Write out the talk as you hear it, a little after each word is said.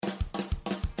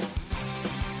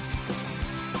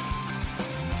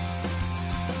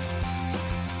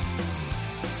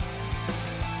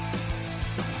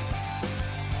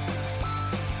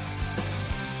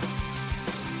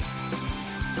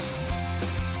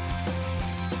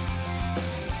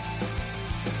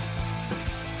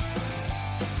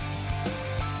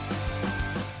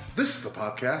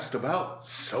podcast about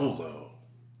Solo.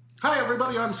 Hi,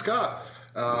 everybody. I'm Scott.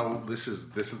 This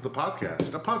is the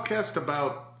podcast. A podcast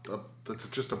about it's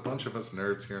just a bunch of us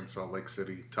nerds here in Salt Lake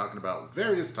City talking about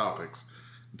various topics.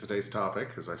 And today's topic,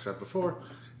 as I said before,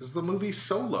 is the movie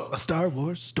Solo. A Star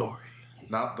Wars story.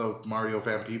 Not the Mario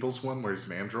Van Peebles one where he's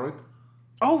an android.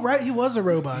 Oh, right. He was a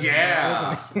robot.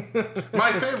 Yeah.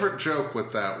 My favorite joke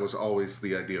with that was always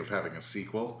the idea of having a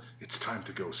sequel. It's time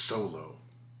to go solo.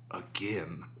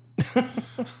 Again. I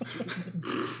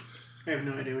have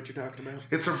no idea what you're talking about.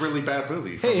 It's a really bad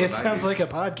movie. From Hey, the it sounds 90s. like a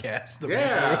podcast.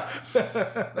 Yeah.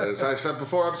 As I said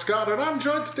before, I'm Scott, and I'm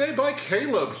joined today by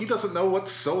Caleb. He doesn't know what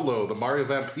Solo, the Mario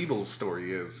Van Peebles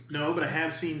story is. No, but I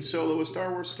have seen Solo: A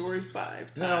Star Wars Story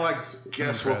 5 times. Well, I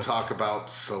guess we'll talk about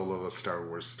Solo, a Star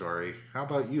Wars story. How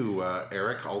about you,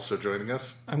 Eric, also joining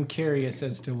us? I'm curious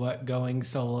as to what going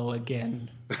solo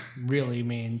again really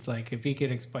means. Like, if you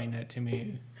could explain that to me,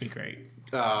 it'd be great.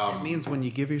 It means when you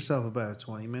give yourself about a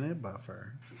 20-minute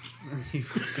buffer.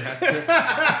 You've got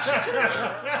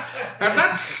And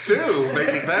that's Stu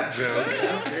making that joke.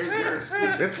 There's your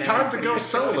explicit It's time to go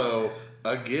solo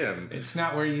again. It's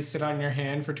not where you sit on your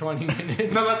hand for 20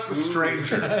 minutes. No, that's The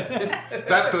Stranger.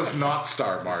 That does not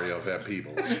star Mario Van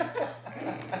Peebles.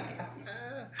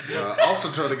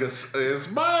 Also joining us is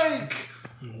Mike.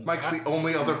 Mike's the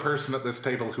only other person at this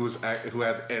table who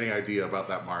had any idea about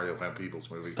that Mario Van Peebles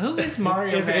movie. Who is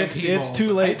Mario Van It's Peebles?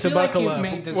 too late to I feel buckle like up.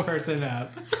 you've made this person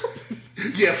up.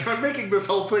 Yes, I'm making this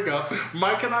whole thing up.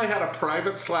 Mike and I had a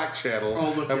private Slack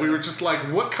channel, and we were just like,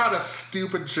 what kind of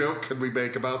stupid joke can we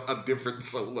make about a different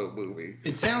Solo movie?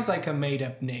 It sounds like a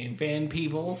made-up name. Van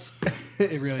Peebles.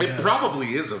 It really It does.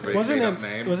 probably is a very made-up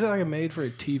name. Was it like a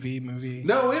made-for-TV movie?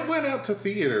 No, it went out to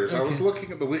theaters. I was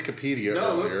looking at the Wikipedia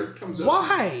No, look, earlier. it comes up.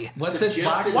 Why? What's its Suggested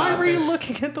box Why were you office?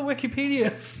 looking at the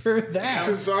Wikipedia for that?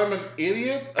 Because I'm an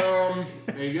idiot.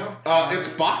 There you go. Its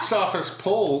box office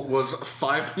pull was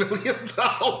 $5 million.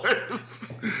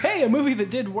 Hey, a movie that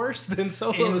did worse than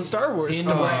Solo: In- A Star Wars in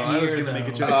story. what I was year, going to make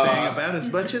a though? joke saying about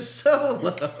as much as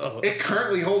Solo. It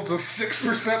currently holds a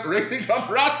 6% rating on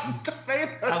Rotten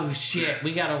Tomatoes. Oh shit,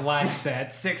 we gotta watch that.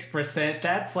 6%.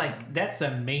 That's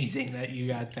amazing that you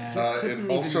got that. It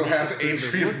also make has it through the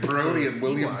Adrian book Brody and before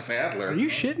William you watch. Sadler. Are you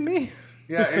shitting me?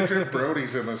 Yeah, Adrian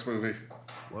Brody's in this movie.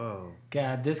 Whoa.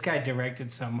 God, this guy directed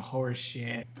some horse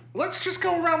shit. Let's just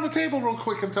go around the table real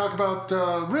quick and talk about,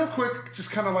 real quick,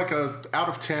 just kind of like a out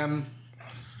of 10.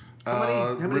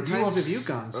 How many review times of have you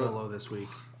gone solo this week?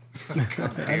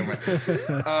 Damn it.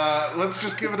 Let's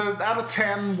just give it an out of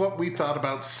 10 what we thought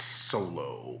about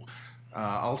Solo.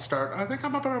 I'll start. I think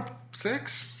I'm about a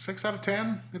 6. 6 out of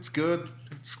 10. It's good.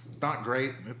 It's not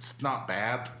great. It's not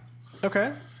bad.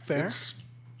 Okay, fair. It's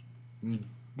a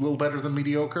little better than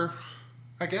mediocre,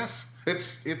 I guess.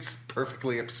 It's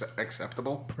perfectly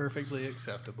acceptable. Perfectly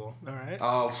acceptable. All right.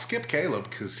 I'll skip Caleb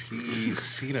because he's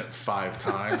seen it 5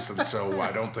 times, and so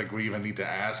I don't think we even need to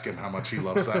ask him how much he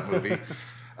loves that movie.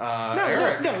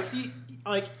 Eric.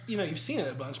 No. You've seen it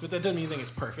a bunch, but that doesn't mean you think it's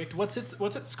perfect. What's its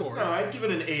score? No, I'd give it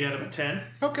an 8 out of a 10.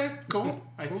 Okay, cool.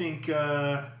 I think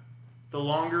the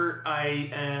longer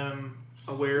I am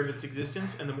aware of its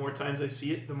existence and the more times I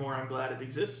see it, the more I'm glad it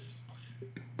exists.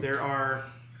 There are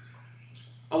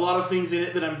a lot of things in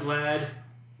it that I'm glad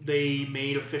they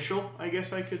made official, I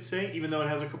guess I could say, even though it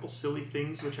has a couple silly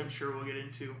things, which I'm sure we'll get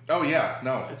into. Oh, yeah,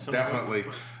 no, At some definitely.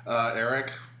 point,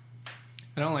 Eric?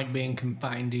 I don't like being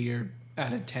confined to your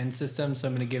out of 10 system, so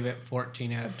I'm going to give it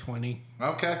 14 out of 20.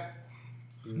 Okay,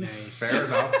 Nice. fair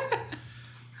enough.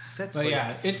 That's But like,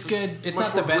 yeah, it's good. It's much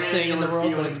not the more best thing in the granular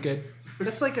world, but it's feeling. good.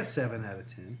 that's like a 7 out of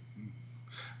 10.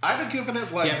 I'd have given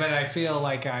it like... Yeah, but I feel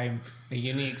like I'm a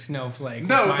unique snowflake.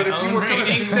 No, with my but if you own were gonna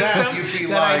rating do that, system you'd be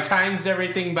that I like- times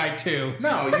everything by 2.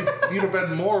 No, you'd have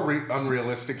been more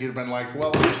unrealistic. You'd have been like,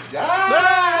 well...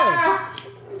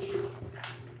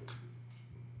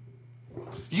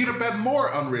 You'd have been more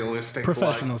unrealistic.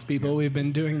 Professionals, people. We've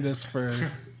been doing this for,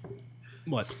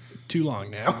 too long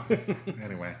now.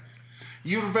 Anyway.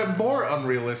 You'd have been more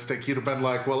unrealistic. You'd have been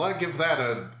like, well, I give that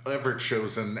a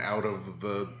ever-chosen out of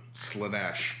the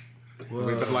Slanesh.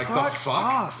 We've been like, the fuck?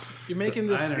 off. You're making I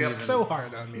this don't even- so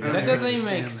hard on me. That doesn't even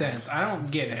make understand sense. I don't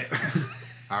get it.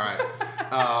 All right.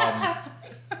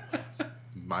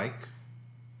 Mike?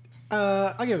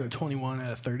 I'll give it a 21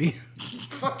 out of 30.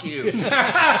 Fuck you.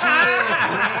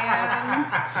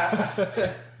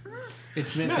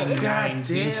 It's missing 9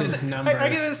 Zinch's number. I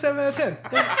give it a 7 out of 10.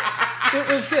 It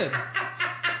was good.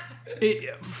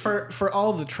 For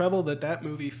all the trouble that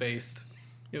movie faced,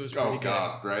 it was pretty Oh, good.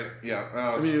 God, right? Yeah.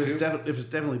 I mean, it was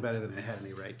definitely better than it had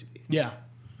any right to be. Yeah.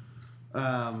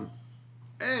 Yeah,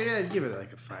 I'd give it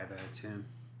like a 5 out of 10.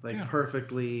 Like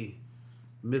perfectly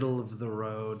middle of the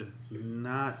road,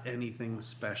 not anything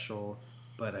special,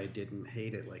 but I didn't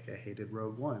hate it like I hated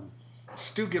Rogue One.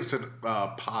 Stu gives it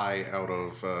pi out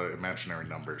of imaginary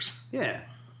numbers. Yeah.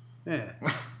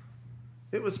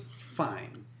 It was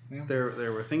fine. Yeah.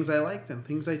 There were things I liked and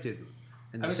things I didn't.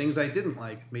 And the things I didn't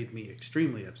like made me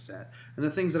extremely upset. And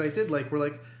the things that I did like were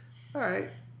like, all right.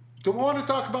 Do we want to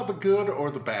talk about the good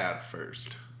or the bad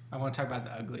first? I want to talk about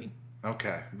the ugly.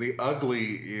 Okay. The ugly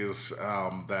is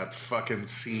that fucking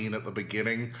scene at the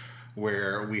beginning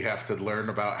where we have to learn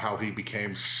about how he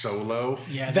became Solo.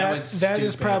 Yeah, That was that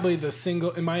is stupid. probably the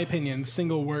single, in my opinion,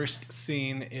 single worst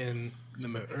scene in the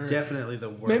movie. Definitely the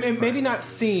worst. Maybe part. not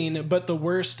scene, but the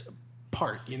worst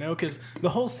part. You know, because the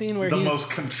whole scene where The he's most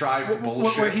contrived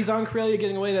bullshit. where he's on Corellia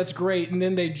getting away, that's great, and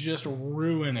then they just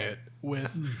ruin it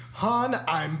with Han.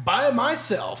 I'm by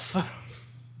myself.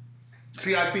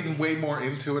 See, I'd been way more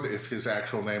into it if his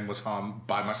actual name was Han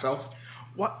by myself.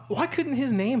 Why couldn't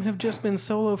his name have just been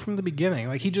Solo from the beginning?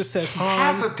 Like, he just says He Han.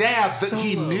 has a dad that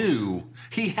he Solo. knew.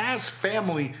 He has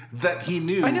family that he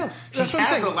knew. I know. That's he what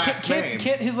I'm has saying. a last name.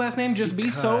 Can't his last name just be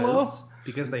Solo?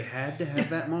 Because they had to have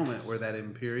that moment where that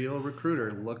Imperial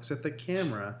recruiter looks at the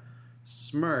camera,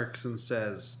 smirks, and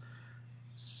says,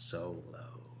 Solo.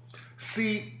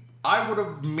 See, I would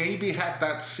have maybe had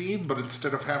that scene, but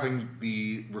instead of having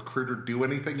the recruiter do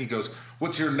anything, he goes,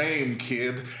 "What's your name,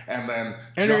 kid?" And then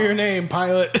Enter your name,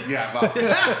 pilot. Yeah, well,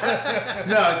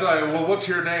 no, it's like, well, what's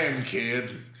your name, kid?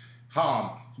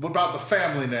 Han. What about the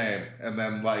family name? And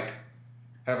then like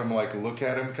have him like look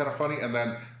at him kind of funny, and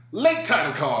then late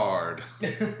title card.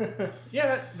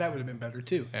 Yeah, that would have been better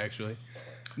too, actually.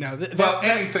 Now,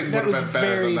 Anything would have was been better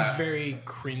very, than that. very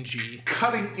cringy.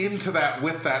 Cutting into that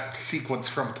with that sequence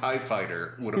from TIE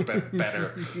Fighter would have been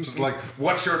better. Just like,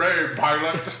 what's your name,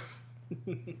 pilot?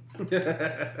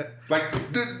 Like,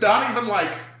 not even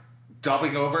like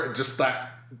dubbing over it, just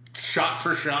that shot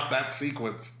for shot, that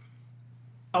sequence.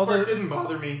 Although It didn't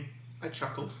bother me. I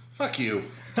chuckled. Fuck you.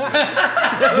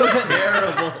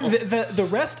 the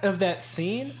rest of that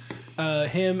scene,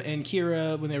 him and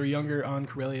Kira when they were younger on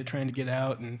Corellia trying to get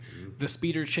out, and the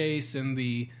speeder chase and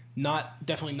the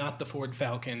definitely not the Ford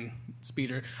Falcon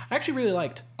speeder. I actually really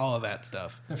liked all of that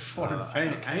stuff.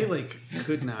 I like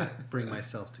could not bring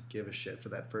myself to give a shit for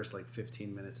that first like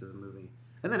 15 minutes of the movie.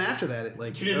 And then after that, it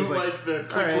like You I was didn't like the all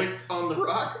click right. click on the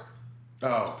rock?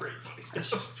 Oh, Pretty funny I stuff.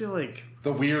 just feel like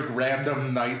the weird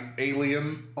random night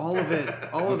alien. all of that The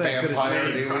could have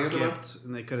vampire just been alien? skipped,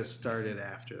 and they could have started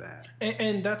after that.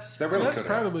 And that's They really that's could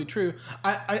have. probably true.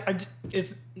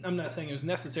 I'm not saying it was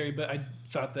necessary, but I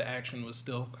thought the action was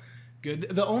still good.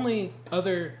 The only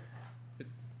other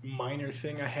minor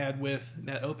thing I had with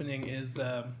that opening is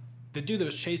the dude that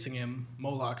was chasing him,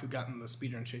 Moloch, who got in the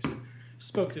speeder and chased him,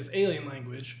 spoke this alien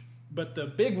language. But the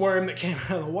big worm that came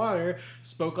out of the water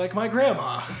spoke like my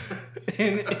grandma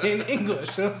in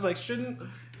English. So I was like, shouldn't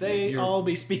they all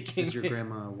be speaking? Is your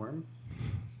grandma a worm?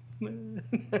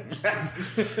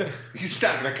 He's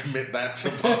not gonna commit that to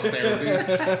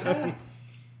posterity.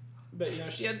 But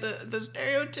she had the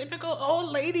stereotypical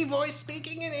old lady voice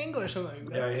speaking in English. I'm like,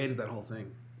 Yeah, I hated that whole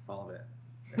thing, all of it.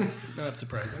 that's not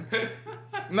surprising.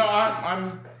 No,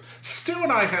 I'm Stu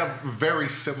and I have very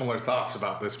similar thoughts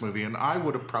about this movie, and I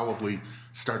would have probably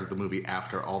started the movie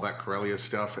after all that Corellia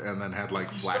stuff, and then had like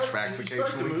flashbacks If you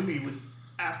start the occasionally. movie with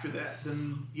after that,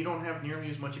 then you don't have nearly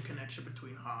as much a connection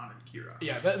between Han and Kira.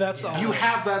 Yeah, that's all. You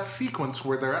have that sequence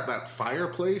where they're at that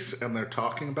fireplace and they're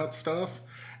talking about stuff,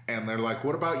 and they're like,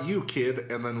 "What about you, kid?"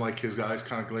 And then like his eyes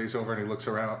kind of glaze over, and he looks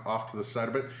around off to the side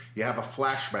of it. You have a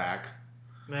flashback,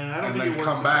 Man, I don't and think then it works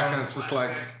come as back, well and as it's just flashback.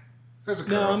 like, "There's a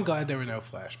girl." No, I'm glad there were no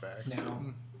flashbacks.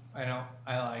 No, I don't.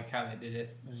 I like how they did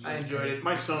it. I enjoyed it.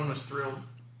 My son was thrilled.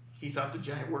 He thought the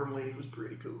giant worm lady was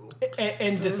pretty cool.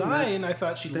 And design, that's- I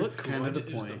thought she That's looked cool. kind of the It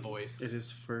was point. the voice. It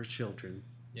is for children.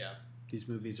 Yeah. These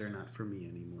movies are not for me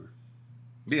anymore.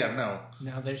 Yeah, no.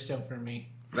 No, they're still for me.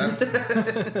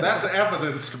 That's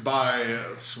evidenced by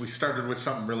we started with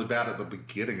something really bad at the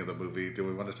beginning of the movie. Do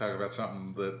we want to talk about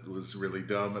something that was really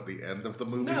dumb at the end of the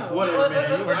movie? No, Whatever,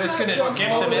 man. We're just gonna skip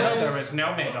the middle. There was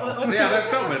no middle. Yeah,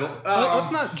 there's no middle.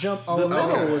 Let's not jump all The over.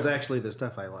 middle okay. was actually the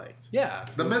stuff I liked. Yeah.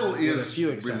 The middle With a is few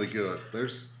really exceptions. good.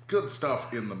 There's good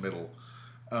stuff in the middle.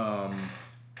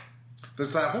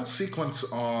 There's that whole sequence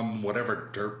on whatever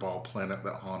dirtball planet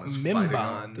that Han is fighting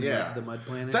on. Mimbon. Yeah, The mud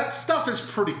planet. that stuff is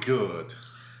pretty good.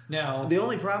 No, The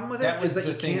only problem with That it was is that the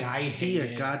you thing can't I see a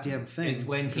hated, goddamn thing. is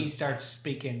when he starts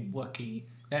speaking Wookiee.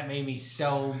 That made me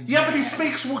so. Yeah, but he mad.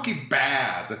 speaks Wookiee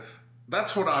bad.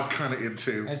 That's what I'm kind of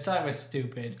into. I just thought it was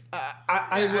stupid.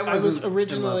 I was wasn't in love with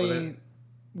originally it.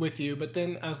 with you, but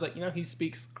then I was like, he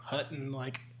speaks Hutt and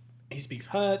like he speaks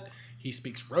Hutt. he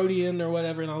speaks Rhodian or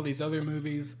whatever in all these other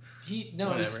movies. He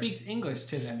Whatever. speaks English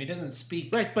to them. He doesn't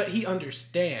speak. Right, but he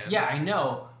understands. Yeah, I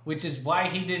know. Which is why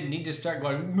he didn't need to start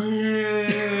going in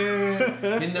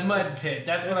the mud pit.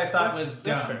 That's what I thought was dumb.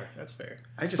 That's fair. That's fair.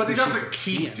 But he doesn't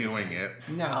keep doing it.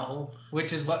 No,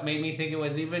 which is what made me think it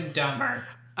was even dumber.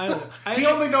 I don't know. He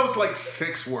only knows like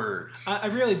 6 words. I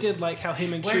really did like how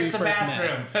him and Chewie Where's the first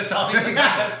bathroom? met. That's all he was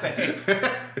gonna say.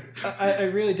 I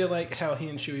really did like how he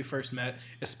and Chewie first met,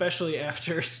 especially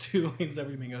after Stu leans over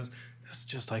to me and goes, "This is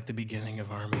just like the beginning of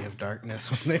Army of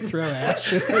Darkness when they throw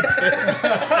ash in the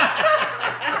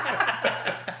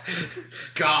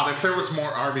God, if there was more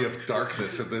Army of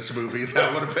Darkness in this movie,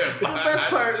 that would have been. The best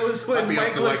part was when I'd be up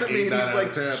Mike to, looks like, at me and 8, he's 9 out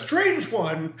of 10. like, "Strange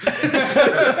one."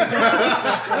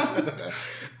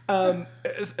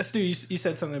 Stu, you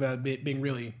said something about it being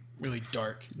really, really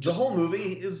dark. The whole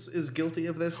movie is guilty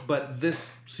of this, but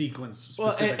this sequence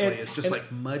specifically is just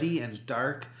like muddy and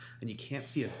dark, and you can't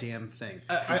see a damn thing.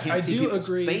 You can't I see do people's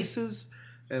agree. faces,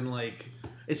 and like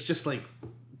it's just like,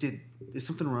 is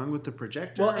something wrong with the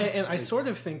projector? Well, and I sort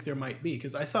of think there might be,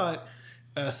 because I saw it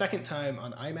a second time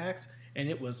on IMAX, and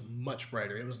it was much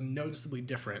brighter. It was noticeably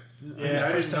different. Yeah,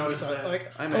 I first didn't time we notice saw it. that.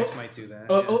 Like, IMAX might do that.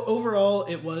 overall,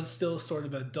 it was still sort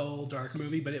of a dull, dark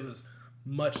movie, but it was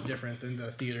much different than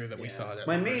the theater that we saw it at.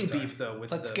 My the main first time. beef, though,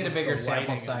 with Let's the, get a with bigger the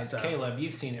sample lighting and size. stuff- Caleb,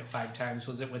 you've seen it 5 times.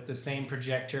 Was it with the same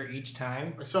projector each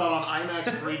time? I saw it on IMAX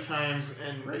 3 times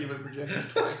and regular projectors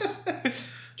twice.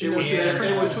 Do you notice the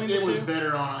difference between the It was two?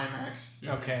 better on IMAX.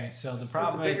 Okay, so the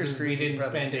problem bigger is screen, we you didn't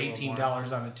probably spend see a little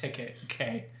 $18 on a ticket.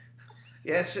 Okay.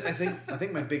 Yeah, it's just, I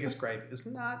think my biggest gripe is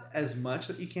not as much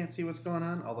that you can't see what's going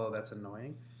on, although that's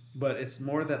annoying, but it's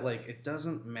more that like it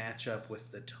doesn't match up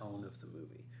with the tone of the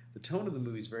movie. The tone of the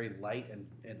movie is very light and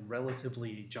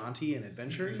relatively jaunty and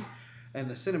adventure-y, and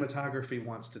the cinematography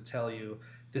wants to tell you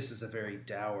this is a very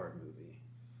dour movie,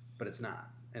 but it's not,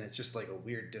 and it's just like a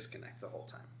weird disconnect the whole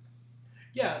time.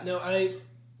 Yeah, no, I,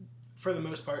 for the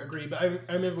most part, agree. But I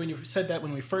remember when you said that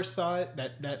when we first saw it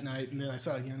that night, and then I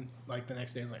saw it again like the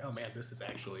next day. I was like, oh man, this is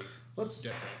actually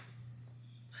different.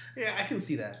 Yeah, I can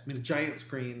see that. I mean, a giant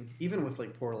screen, even with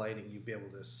like poor lighting, you'd be able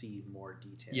to see more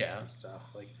details and stuff.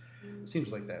 Like, seems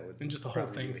like that would. And just the whole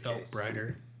probably thing be the felt case.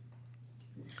 brighter.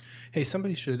 Hey,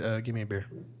 somebody should give me a beer.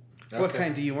 What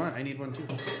kind do you want? I need one too.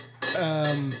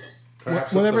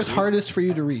 Perhaps Whatever's the- hardest for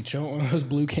you to reach. I don't want one of those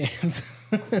blue cans.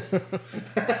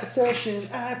 Session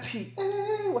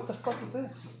IPA. What the fuck is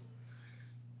this?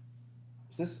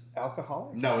 Is this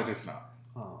alcoholic? No, it is not.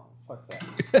 Oh, fuck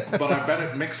that. But I bet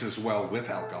it mixes well with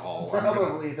alcohol.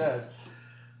 Probably does.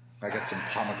 I got some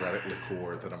pomegranate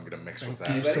liqueur that I'm going to mix with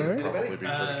that. you, That sir. would probably be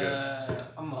pretty good.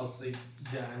 I'm mostly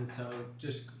done, so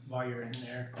just while you're in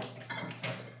there.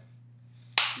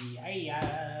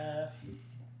 Yeah.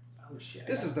 Oh shit.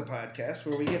 This is the podcast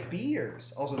where we get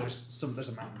beers. Also, there's a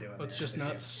Mountain Dew in Let's there. just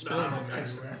not spill No, it I'm okay.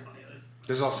 everywhere.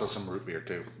 There's also some root beer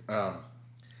too. But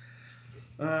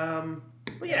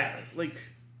yeah, like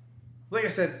I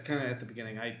said, kind of at the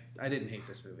beginning, I didn't hate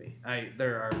this movie.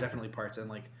 There are definitely parts, and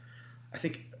like I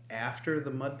think after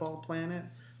the Mudball planet,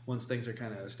 once things are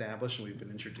kind of established and we've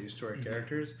been introduced to our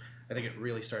characters, I think it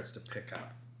really starts to pick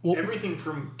up. Well, Everything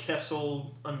from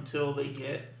Kessel until they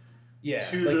get to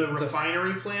like the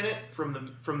refinery planet, from the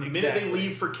minute Exactly. they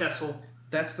leave for Kessel,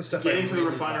 that's the stuff. get I into the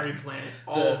really refinery like. planet,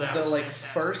 all of that. The was like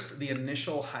fantastic. the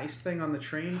initial heist thing on the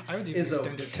train I would even is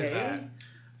extend okay, it to that.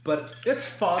 but It's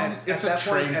fun. at It's a that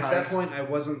train point, at that heist. point, I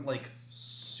wasn't like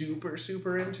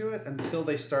super into it until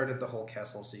they started the whole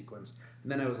Kessel sequence,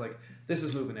 and then I was like, this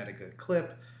is moving at a good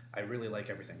clip. I really like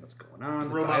everything that's going on.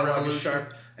 The Robot dialogue is Revolution.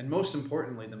 sharp, and most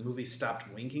importantly, the movie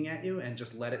stopped winking at you and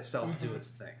just let itself do its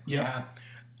thing. Yeah.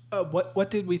 What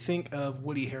did we think of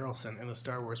Woody Harrelson in the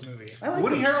Star Wars movie? I like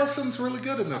Woody him. Harrelson's really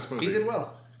good in this movie. He did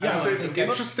well. Yeah, He's I an think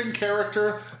interesting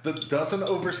character that doesn't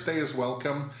overstay his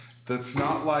welcome. That's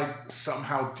not like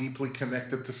somehow deeply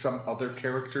connected to some other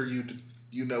character you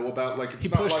know about. Like it's He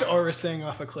not pushed like, Aura Singh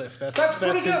off a cliff. That's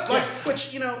pretty it. good. Like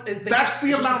Which that's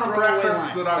the amount of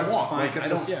reference that I want. Fine. Like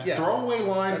it's a yeah. throwaway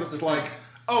line That's that's the like, thing.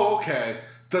 oh okay,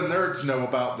 the nerds know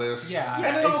about this. Yeah.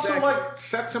 and it also exactly. like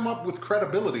sets him up with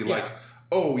credibility. Like,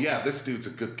 oh yeah, this dude's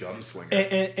a good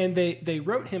gunslinger. And they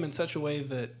wrote him in such a way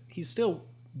that he's still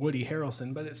Woody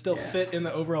Harrelson, but it still fit in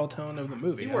the overall tone of the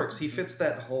movie. He works. He fits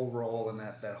that whole role and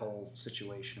that whole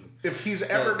situation. If he's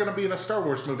ever going to be in a Star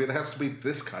Wars movie, it has to be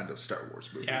this kind of Star Wars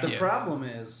movie. Yeah. The problem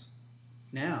is,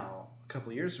 now, a couple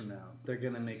of years from now, they're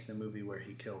going to make the movie where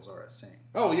he kills Aura Singh.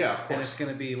 Oh yeah, of And course. it's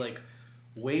going to be, like,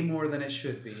 way more than it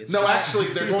should be. It's No, just- actually,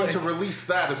 they're going to release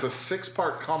that as a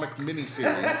 6-part comic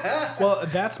miniseries Well,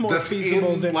 that's more that's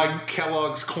feasible in than like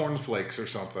Kellogg's Cornflakes or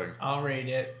something. I'll rate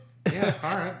it Yeah,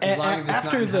 all right. As long as it's not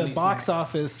After in the Honey box Smacks.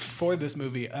 office for this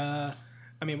movie, I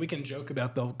mean, we can joke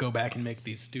about they'll go back and make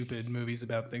these stupid movies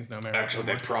about things no matter. Actually,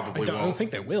 they probably I don't won't.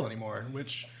 think they will anymore.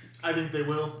 Which I think they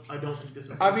will. I don't think this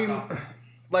is. I mean, stop.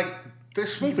 like,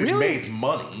 this movie Really? made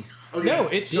money. Okay, no,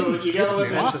 it so didn't. you gotta It's look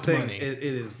at lost That's the thing. money. It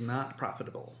is not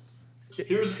profitable.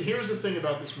 Here's the thing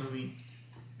about this movie.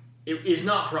 It is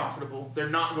not profitable. They're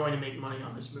not going to make money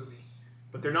on this movie.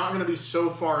 But they're not going to be so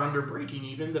far under breaking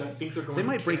even that I think they're going They to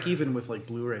might break care. even with like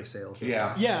Blu-ray sales. and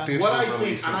Yeah. stuff. Yeah. Digital What I think,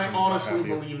 releases and I what honestly have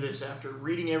you. believe this after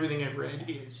reading everything I've read,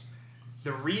 is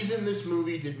the reason this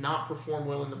movie did not perform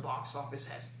well in the box office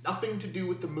has nothing to do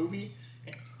with the movie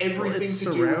and everything it's to do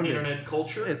with surrounded- internet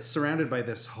culture. It's surrounded by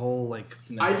this whole like.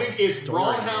 I think if story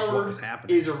Ron of what Howard was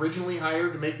happening. is originally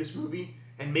hired to make this movie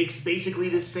and makes basically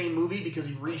this same movie because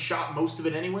he reshot most of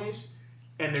it anyways,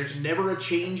 and there's never a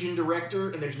change in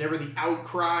director, and there's never the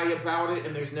outcry about it,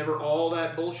 and there's never all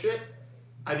that bullshit,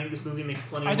 I think this movie makes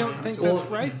plenty of I money. don't on think its own. that's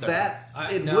right, though. That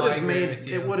it No, would I have agree made with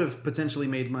you. it would have potentially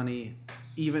made money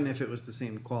even if it was the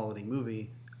same quality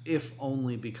movie, if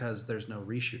only because there's no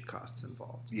reshoot costs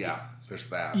involved. Yeah, there's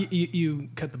that. You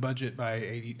cut the budget by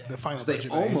 80. The final They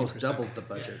budget by almost 80%. doubled the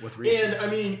budget with reshoots. And I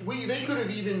mean, they could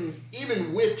have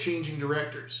even with changing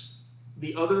directors.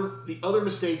 The other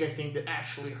mistake I think that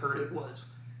actually hurt it was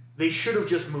they should have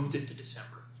just moved it to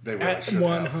December. They really At should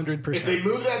have. 100%. If they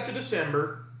move that to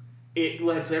December, it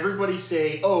lets everybody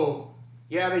say, "Oh,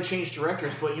 yeah, they changed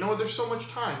directors, but you know what? There's so much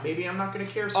time. Maybe I'm not going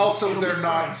to care." So Also, it'll they're be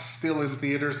not fine." still in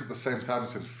theaters at the same time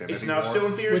as Infinity It's now War. still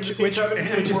in theaters at the which same time.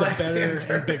 as is a Black better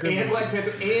Panther. and bigger and movie. Black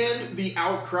Panther, and the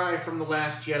outcry from the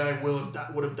Last Jedi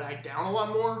would have died down a lot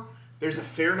more. There's a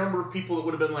fair number of people that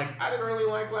would have been like, "I didn't really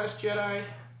like Last Jedi,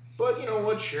 but you know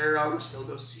what? Sure, I would still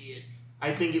go see it."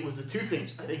 I think it was the two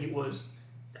things. I think it was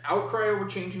the outcry over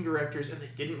changing directors, and they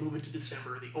didn't move it to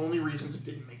December. The only reasons it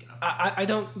didn't make enough. I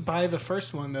don't buy the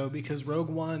first one though, because Rogue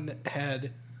One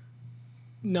had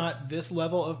not this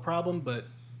level of problem, but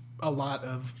a lot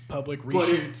of public But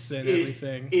reshoots and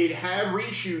everything. It had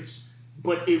reshoots,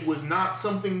 but it was not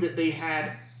something that they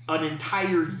had an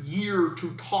entire year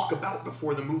to talk about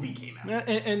before the movie came out. Yeah,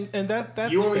 and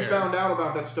that's You only fair. found out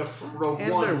about that stuff from Rogue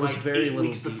And One there was like very 8 little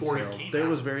weeks before detail. it came There out.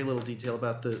 was very little detail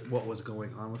about what was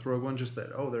going on with Rogue One. Just that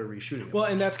they're reshooting. it. Well,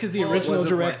 and that's because the Well, it original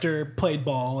wasn't director played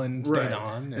ball and stayed right.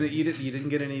 on. And you didn't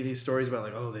get any of these stories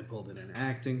about like they pulled in an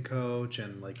acting coach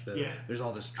and like Yeah. there's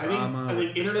all this I drama. think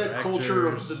with internet the culture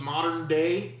of actors. the modern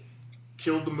day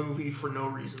killed the movie for no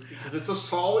reason because it's a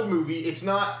solid movie. It's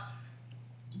not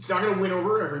going to win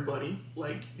over everybody.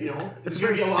 Like It's there's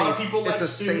going to be a lot of safe- people like It's a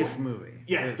Stu, safe movie.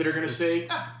 Yeah, that are going to It's- say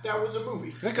that was a movie.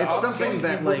 I think It's honestly, something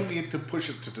that, you wouldn't like- need to push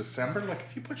it to December. Like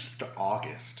if you push it to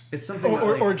August, It's something that,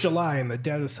 Or like, July in the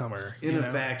dead of summer. in you a know?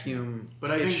 vacuum.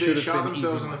 But I it think should they have shot been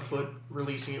themselves easy in the money. foot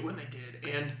releasing it when they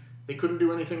did, and they couldn't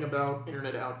do anything about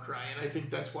internet outcry. And I think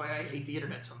that's why I hate the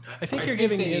internet sometimes. I think I you're think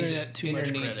giving they the need internet too much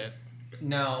internet- credit.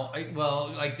 No,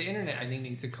 like the internet, I think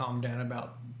needs to calm down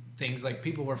about things. Like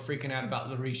people were freaking out about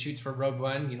the reshoots for Rogue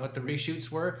One. You know what the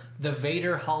reshoots were? The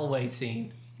Vader hallway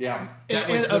scene. yeah, That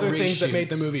And was the other things that made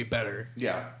the reshoots. movie better.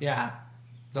 yeah. Yeah.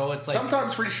 So it's like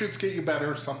Sometimes reshoots get you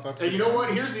better. Sometimes. And you know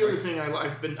what? Here's the other thing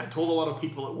I told a lot of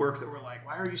people at work that were like,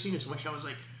 "Why are you seeing it so much?" And I was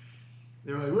like,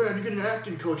 "They were like, well, I had to get an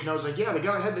acting coach," and I was like, "Yeah, they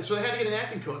had this, so they had to get an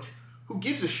acting coach. Who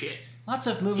gives a shit? lots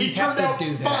of He movies have turned to out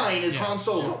do that. fine as Han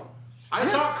Solo. I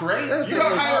saw great. You got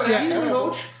to hire an acting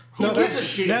coach. Who No, gives a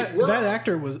shit? if it that worked?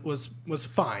 actor was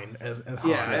fine as Han.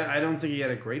 Yeah, I don't think he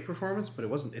had a great performance, but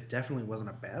it definitely wasn't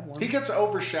a bad one. He gets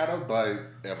overshadowed by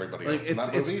everybody Like, else in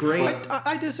that it's movie. great. but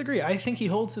I disagree. I think he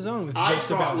holds his own with I just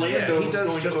thought about. Lando Yeah, he was does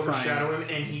going to just overshadow him,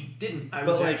 and he didn't. I But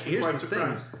was like, actually here's quite the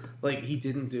surprised. thing: like, he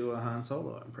didn't do a Han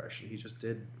Solo impression. He just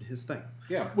did his thing.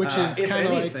 Yeah. Which is if kind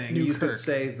of like anything, New you Kirk. could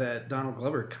say that Donald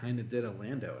Glover kind of did a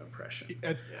Lando impression.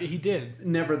 He did.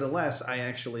 Nevertheless, I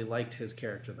actually liked his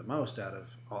character the most out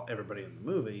of everybody in the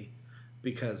movie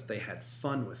because they had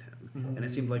fun with him, and it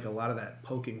seemed like a lot of that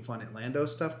poking fun at Lando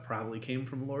stuff probably came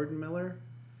from Lord and Miller.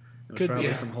 It was Could be. probably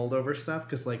Yeah. some holdover stuff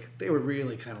because like they were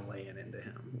really kind of laying into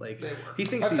him. Like They were. he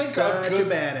thinks I he's think such a good-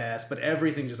 badass, but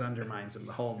everything just undermines him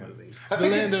the whole movie. I The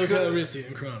think Lando a good,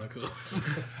 Calrissian Chronicles.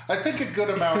 I think a good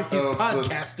amount He's of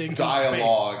podcasting the in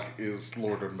dialogue is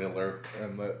Lord and Miller,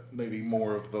 and maybe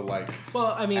more of the like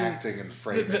Well, I mean, acting and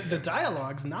framing. the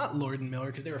dialogue's not Lord and Miller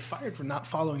because they were fired for not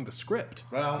following the script.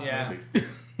 well, Yeah. maybe.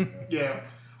 Yeah,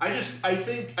 I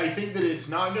think that it's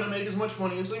not going to make as much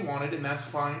money as they wanted, and that's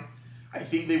fine. I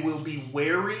think they will be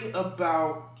wary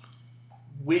about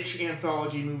which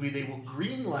anthology movie they will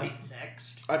greenlight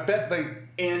next, I bet they.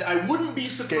 and I wouldn't be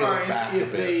Scale it back surprised a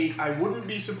if bit. I wouldn't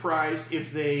be surprised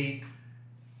if they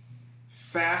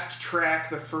fast track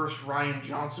the first Rian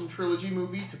Johnson trilogy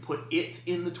movie to put it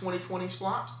in the 2020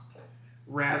 slot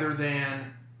rather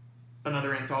than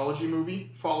another anthology movie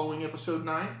following episode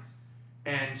 9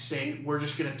 and say we're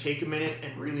just going to take a minute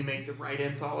and really make the right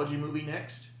anthology movie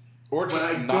next. Or just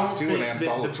but I not don't do an think that the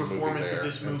anthology performance movie of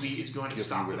this there movie and is going to give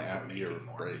stop you them an from out-year making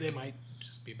more. break. They might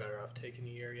just be better off taking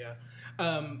a year, yeah.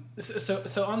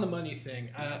 So on the money thing,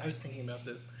 I was thinking about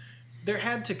this. There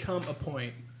had to come a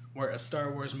point where a Star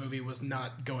Wars movie was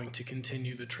not going to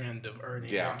continue the trend of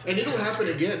earning. Yeah. into And the it'll happen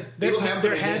stratosphere. again. There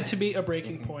again. had to be a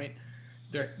breaking point.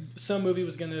 Some movie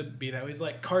was going to be that way. It's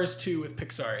like Cars 2 with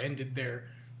Pixar ended their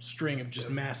string of just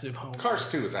massive home Cars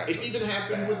runs. 2 is actually It's even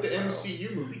happened bad, with the though.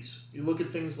 MCU movies. You look at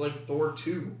things like Thor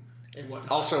 2 and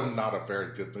whatnot. Also, not a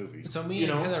very good movie. So me You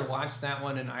and know? Heather watched that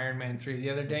one in Iron Man 3 the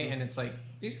other day, and it's like,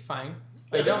 these are fine.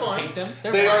 Yeah, I they're don't fine. hate them.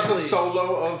 They're They are fine. the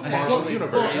Solo of Marvel Actually,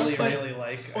 Universe. really, But- really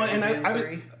like well, and Iron Man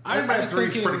 3. Iron Man I was 3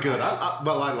 is thinking- pretty good.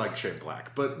 I like Shane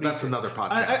Black, but that's another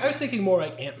podcast. I was thinking more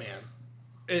like Ant-Man.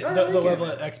 The like level Ant-Man.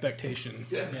 of expectation.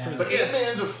 Yeah. Yeah. But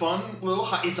Ant-Man's a fun little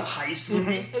it's a heist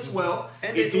movie as well.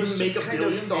 And it didn't was make just $1 kind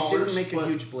billion. It didn't make a but,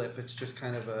 huge blip. It's just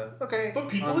kind of a okay. but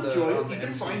people on the- enjoy on it. the You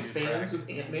can find MCU fans track. of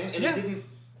Ant-Man, and Yeah. it didn't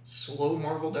slow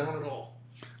Marvel down at all.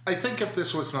 I think if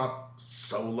this was not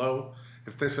Solo,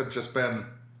 if this had just been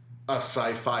a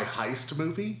sci-fi heist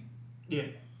movie, Yeah.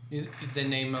 The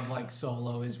name of like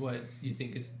Solo is what you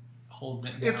think is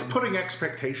holding it down. it's putting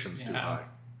expectations too Yeah. high.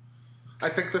 I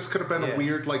think this could have been Yeah. a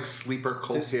weird like sleeper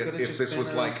cult This hit could've if just this been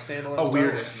was a like standalone a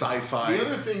weird Star Wars. sci-fi. The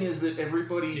other thing is that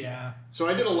everybody. Yeah. So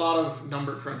I did a lot of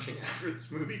number crunching after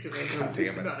this movie because I was really God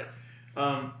pissed damn it. about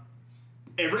it.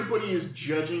 Everybody is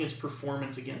judging its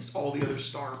performance against all the other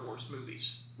Star Wars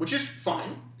movies, which is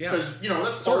fine Yeah. because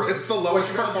that's part of It's the what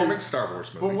lowest you gotta do. performing Star Wars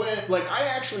But movie. when I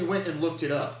actually went and looked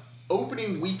it up,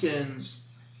 opening weekends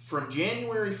from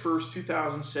January 1st,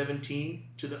 2017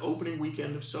 to the opening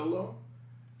weekend of Solo,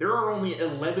 there are only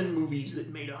 11 movies that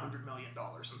made $100 million,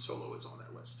 and Solo is on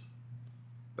that list.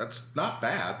 That's not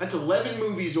bad. That's 11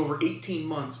 movies over 18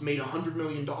 months made $100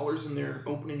 million in their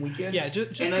opening weekend. Yeah,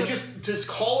 just and to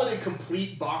call it a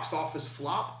complete box office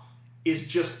flop is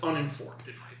just uninformed,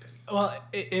 in my opinion. well,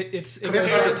 it goes Compared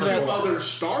back to to that. other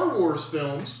Star Wars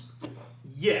films,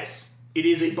 yes, it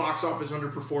is a box office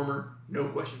underperformer, no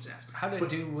questions asked. How did it But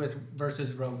do with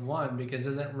versus Rogue One? Because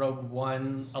isn't Rogue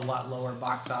One a lot lower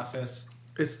box office?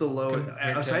 It's the lowest.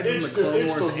 Compared to- Aside from It's the Clone the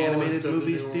Wars lowest animated of the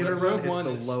movies new theater ones. run, Rogue it's One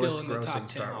the is lowest still in the top grossing 10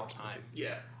 Star all Wars. time.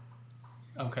 Yeah.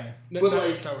 Okay. But Not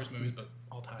like- Star Wars movies, but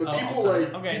all time. But Oh, people all time.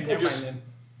 like Okay, people never just mind then.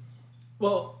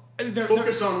 Well, they're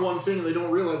focus on one thing and they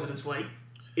don't realize that it's like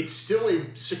it's still a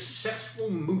successful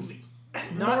movie.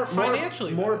 not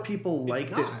financially. More though. people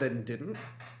liked not. it than didn't.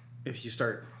 If you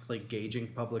start like gauging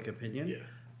public opinion, Yeah.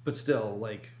 but still,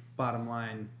 like bottom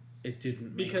line, it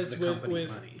didn't make Because the with company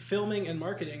money. filming and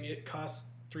marketing, it costs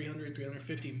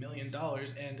 $350 million,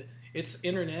 and its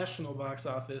international box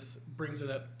office brings it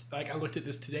up. Like I looked at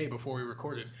this today before we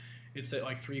recorded, it's at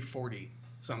like 340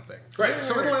 something. Right,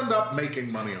 so it'll end up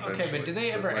making money eventually. Okay, but do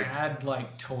they ever like, add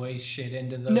like toy shit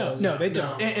into those? No, they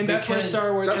don't. No. And that's where Because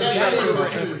Star Wars That's has the got other over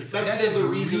reason- everything. that's That the is other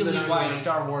reason really that I'm why like-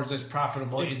 Star Wars is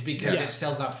profitable is because yes. it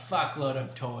sells a fuckload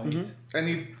of toys. And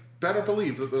you better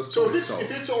believe that those So toys sell.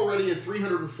 if it's already at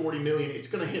 340 million, it's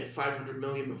going to hit 500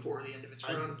 million before the end of its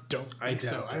run. Don't I think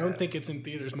so. doubt I don't that. think it's in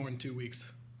theaters more than 2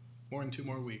 weeks. More than 2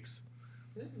 more weeks.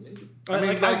 I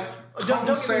mean, like, don't get me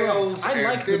wrong. sales I and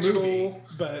like the digital- movie,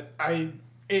 but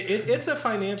it's a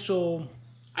financial.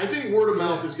 I think word of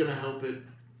mouth is going to help it.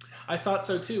 I thought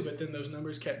so too, but then those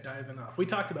numbers kept diving off. We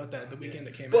talked about that the weekend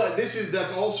it came out. But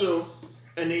that's also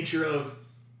a nature of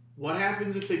what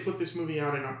happens if they put this movie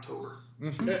out in October.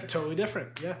 Totally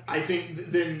different. Yeah. I think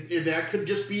then that could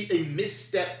just be a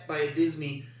misstep by a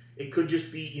Disney. It could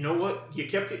just be, you know what, you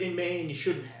kept it in May and you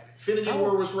shouldn't have. Infinity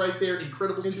War was right there. Incredibles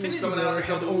 2 was Infinity coming out War a had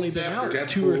couple only weeks been after. out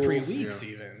 2 or 3 Deadpool, weeks yeah.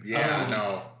 even. Yeah,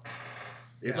 no.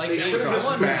 Yeah, Like They it should've was a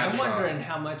just- bad I'm time. wondering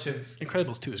how much of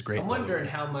Incredibles 2 is great. I'm wondering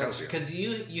how much Hells yeah. because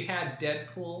you had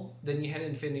Deadpool, then you had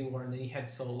Infinity War, and then you had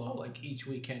Solo like each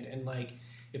weekend, and like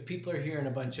if people are hearing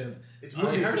a bunch of It's I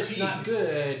movie heard it's fatigue. not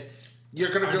good. You're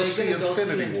going to Are go they see going to go see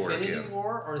Infinity War Infinity again.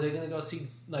 War, or are they going to go see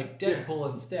like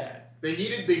Deadpool instead? They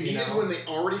needed know? when they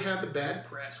already had the bad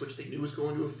press, which they knew was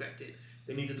going to affect it.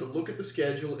 They needed to look at the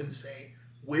schedule and say,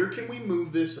 where can we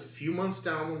move this a few months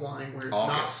down the line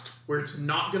August. where it's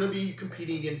not going to be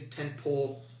competing against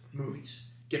tentpole movies.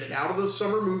 Get it out of those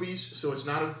summer movies so it's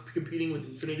not competing with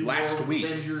Infinity Last War, week,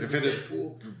 Avengers, if with it had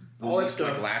Deadpool, all that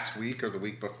stuff. Like last week or the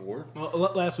week before? Well,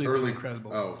 last week Early was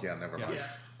Incredibles. Oh, yeah, never mind. Yeah.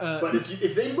 But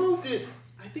if they moved it,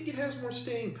 I think it has more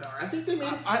staying power. I think they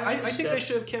made. I think they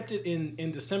should have kept it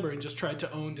in December and just tried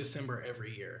to own December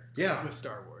every year. Yeah. With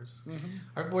Star Wars.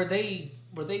 Or were they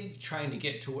trying to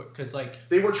get to it? Because like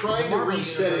they were trying the to Marvel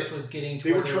reset Universe it. was getting to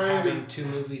They where were they were trying to- having 2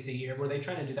 movies a year. Were they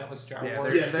trying to do that with Star Yeah,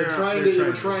 Wars? Yes, they they're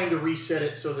were trying to reset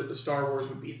it so that the Star Wars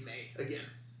would be in May again.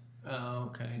 Oh,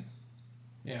 okay.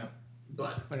 Yeah.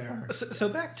 But Whatever. So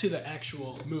back to the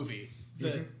actual movie.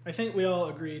 I think we all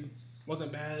agreed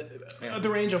wasn't bad. The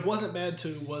range of wasn't bad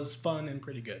to was fun and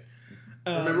pretty good.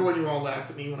 remember when you all laughed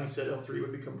at me when I said L3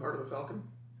 would become part of the Falcon?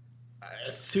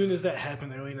 As soon as that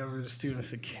happened, I leaned over to the student and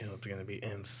said, Caleb's going to be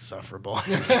insufferable. I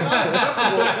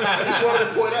just wanted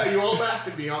to point out you all laughed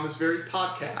at me on this very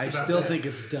podcast. I about still that. think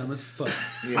it's dumb as fuck.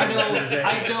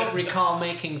 I don't recall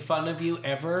making fun of you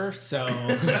ever, so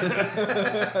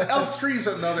L3 is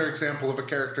another example of a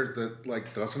character that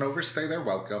like doesn't overstay their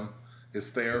welcome.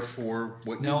 Is there for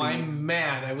what you no, need. I'm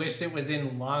mad. I wish it was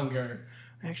in longer.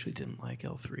 I actually didn't like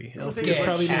L3. don't L3 think is it's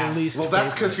probably like- my least Well,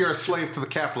 that's because favorite. you're a slave to the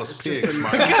capitalist just pigs, a-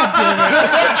 Mike.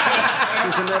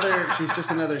 She's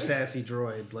just another sassy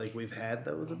droid. Like we've had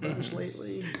those a bunch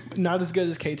lately. Not as good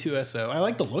as K2SO. I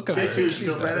like the look of K2 her. is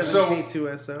She's still better So, than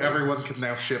K2SO. Everyone can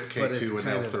now ship but it's K2 and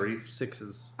kind L3. of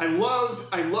sixes. I loved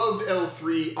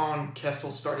L3 on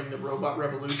Kessel starting the robot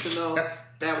revolution though. Yes.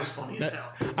 That was funny as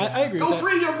hell. I agree Go with that.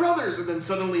 free your brothers, and then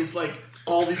suddenly it's like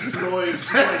all these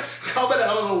droids just like coming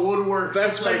out of the woodwork.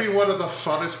 That's It's like, maybe one of the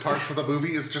funnest parts of the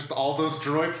movie is just all those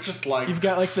droids just like You've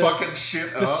got like fucking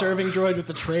shit the up. serving droid with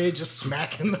the tray just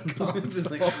smacking the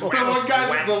console. like, The one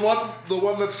guy, the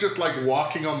one that's just like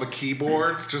walking on the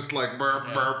keyboards, just like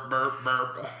burp, burp, burp,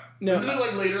 burp. No, Isn't it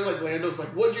like later, like Lando's like,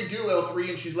 "What'd you do, L3?"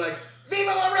 And she's like, "Viva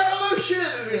la revolution!"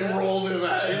 And then rolls his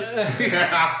eyes.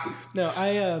 Yeah.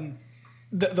 No,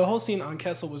 the whole scene on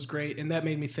Kessel was great, and that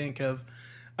made me think of.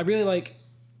 I really like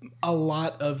a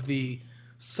lot of the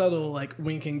subtle like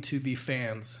winking to the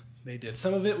fans they did.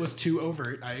 Some of it was too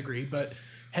overt, I agree, but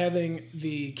having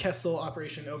the Kessel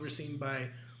operation overseen by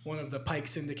one of the Pike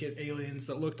Syndicate aliens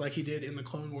that looked like he did in the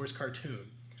Clone Wars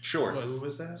cartoon Sure. was, Who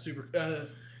was that? super.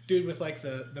 Dude with like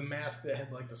the mask that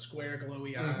had like the square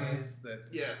glowy eyes. That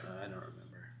Yeah. I don't remember.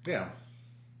 Yeah.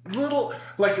 Little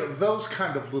like those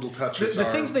kind of little touches. the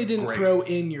are things they didn't great. throw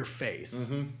in your face.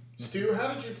 Stu,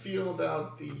 how did you feel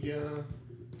about the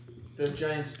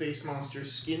giant space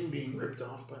monster's skin being ripped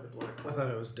off by the Black I Hole? thought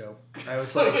it was dope. I was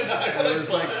So like, did I was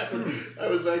like, I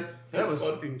was like, that that's was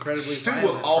fun. incredibly. Stu violent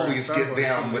will for always a Star get Wars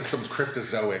down movie. with some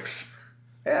cryptozoics.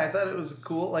 Yeah, I thought it was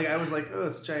cool. Like I was like, oh,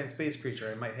 it's a giant space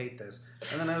creature. I might hate this.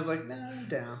 And then I was like, nah, I'm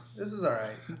down. This is all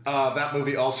right. That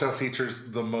movie also features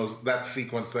that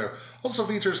sequence there also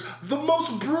features the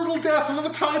most brutal death of a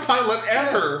TIE pilot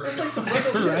ever. There's like some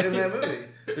brutal shit in that movie.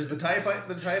 There's the TIE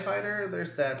fighter.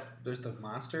 There's the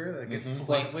monster that gets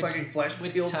Wait, which fucking flesh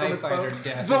which peeled from TIE its fighter bones.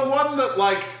 death? The one that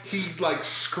like he like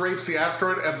scrapes the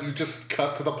asteroid and you just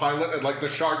cut to the pilot and like the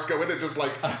sharks go in and just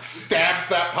like stabs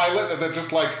that pilot and then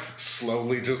just like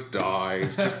slowly just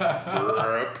dies. Just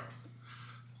burp.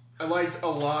 I liked a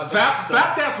lot of That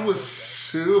stuff. death was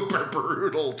super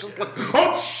brutal. Just like,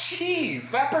 oh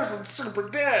jeez, that person's super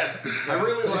dead. I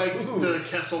really liked the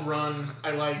Kessel Run.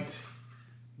 I liked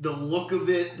the look of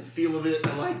it, the feel of it.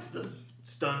 I liked the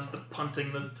stunts, the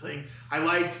punting, the thing. I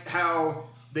liked how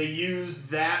they used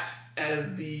that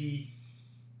as the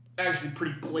actually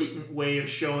pretty blatant way of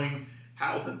showing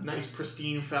how the nice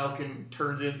pristine Falcon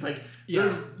turns in. Like,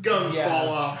 the guns Yeah. fall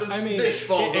off, the I mean, dish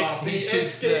falls off, he the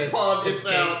shoots escape the pod gets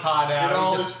escape out, pod out, and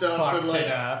all he this just stuff. fucks But like,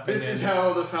 it up, this and is then-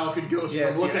 how the Falcon goes Yeah,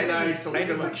 from see, looking I didn't- nice to I looking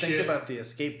didn't like think shit. about the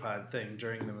escape pod thing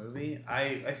during the movie.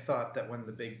 I thought that when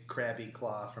the big crabby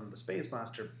claw from the space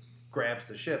monster grabs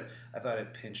the ship, I thought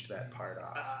it pinched that part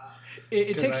off.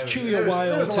 It 'Cause takes I was- Chewie there a was- while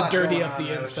there was a to lot dirty going up on.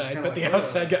 the I was just inside, kinda but the like,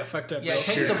 outside ugh. got fucked up. Yeah, it real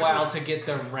takes a quick. while to get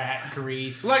the rat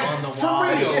grease Like, on the for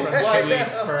walls real, from like,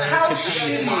 Chewie's fur. How 'cause he shitty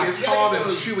didn't- is You gotta Han get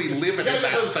and those- Chewie living You in gotta get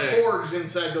that those thing? porgs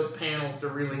inside those panels to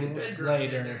really get that grip in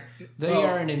later. there. They Well,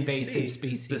 are an you invasive see,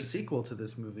 species. The sequel to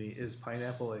this movie is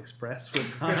Pineapple Express with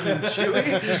Han and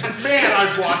Chewie. Man,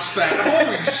 I've watched that.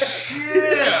 Holy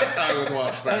shit! I would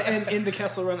watch that. And in the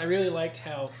Kessel Run, I really liked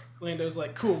how Lando's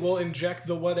like, cool, we'll inject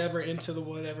the whatever into the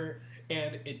whatever,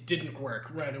 and it didn't work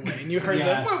right away. And you heard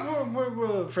Yeah. the whoa, whoa, whoa,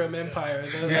 whoa from Empire,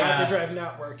 the Yeah. hyperdrive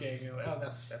not working. You're like, oh,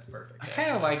 that's perfect. I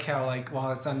kind of like how, like,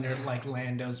 while it's under, like,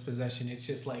 Lando's possession, it's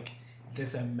just, like,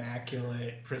 this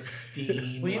immaculate,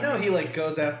 pristine. Well, you know, he like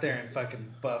goes out there and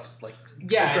fucking buffs, like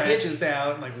Yeah, scratches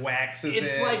out and like waxes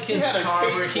It's it. like his had a car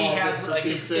where cake he closet has for like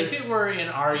Pete's if sakes. it were in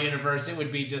our universe, it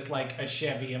would be just like a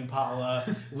Chevy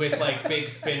Impala with like big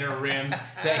spinner rims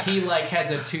that he like has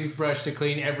a toothbrush to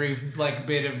clean every like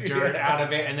bit of dirt out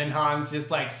of it, and then Han's just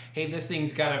like, hey, this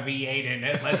thing's got a V8 in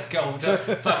it. Let's go to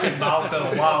fucking balls to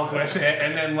the walls with it,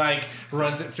 and then like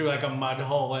runs it through like a mud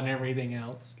hole and everything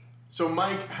else. So,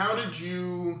 Mike, how did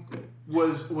you...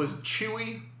 Was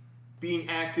Chewie being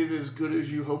active as good as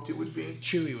you hoped it would be?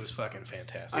 Chewie was fucking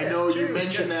fantastic. I know you Chewie was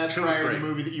mentioned good. that Chewie was prior to the great.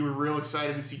 movie that you were real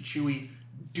excited to see Chewie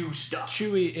do stuff.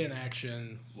 Chewie in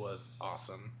action was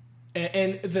awesome,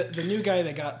 and the new guy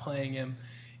that got playing him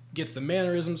gets the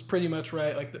mannerisms pretty much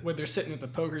right. Like when they're sitting at the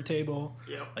poker table,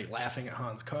 Yep. like laughing at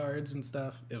Han's cards and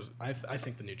stuff. It was I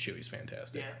think the new Chewie's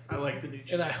fantastic, Yeah, I like the new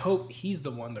Chewie. and I hope he's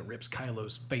the one that rips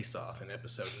Kylo's face off in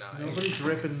Episode 9. Nobody's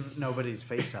ripping nobody's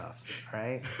face off,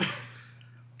 right?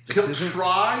 He'll isn't-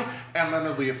 try, and then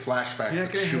there'll be a flashback You're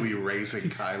to not gonna Chewie raising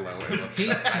Kylo as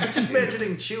a I'm just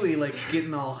imagining Chewie like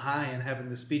getting all high and having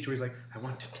this speech where he's like, "I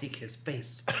want to take his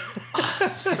face."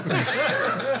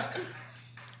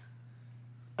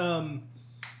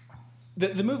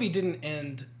 The movie didn't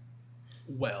end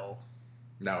well.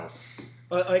 No.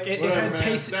 Like it Whatever, had man.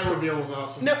 pacing. That reveal was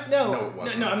awesome. No, No, it no,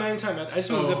 wasn't. no, I'm not even talking about that. I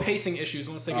just mean Oh. the pacing issues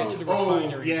once they get to the Oh,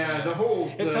 refinery. yeah, the whole...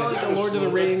 It felt like that the was Lord of the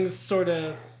slow. Rings sort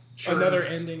of Sure. another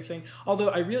ending thing. Although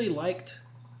I really liked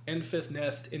Enfys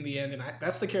Nest in the end, and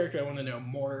that's the character I want to know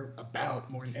more about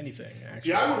more than anything. Actually,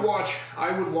 See, I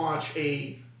would watch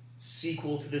a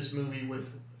sequel to this movie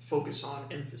with focus on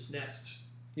Enfys Nest.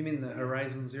 You mean the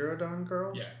Horizon Zero Dawn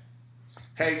girl? yeah.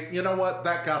 Hey, you know what?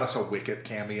 That got us a Wicket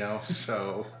cameo,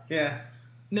 so... Yeah.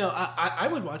 No, I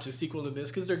would watch a sequel to this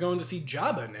because they're going to see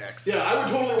Jabba next. Yeah, I would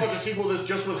totally watch a sequel to this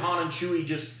just with Han and Chewie.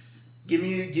 Just give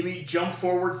me jump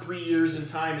forward 3 years in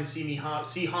time and see Han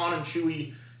and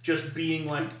Chewie just being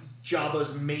like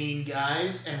Jabba's main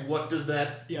guys. And what does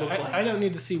that Yeah, look like? I don't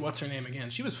need to see what's her name again.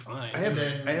 She was fine. I have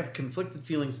then- I have conflicted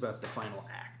feelings about the final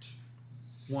act.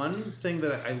 One thing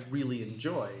that I really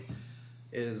enjoy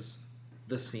is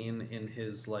the scene in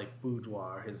his like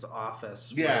boudoir, his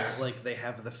office, Yes. where like they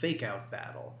have the fake out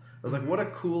battle. I was like, what a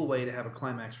cool way to have a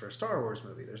climax for a Star Wars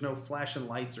movie. There's no flashing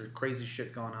lights or crazy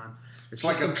shit going on. It's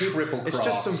like just a some people- triple It's just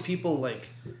cross. some people like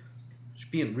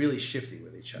being really shifty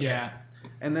with each other. Yeah.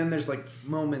 And then there's like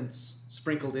moments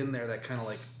sprinkled in there that kind of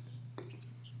like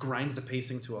grind the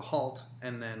pacing to a halt,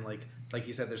 and then like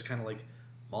you said, there's kind of like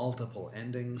multiple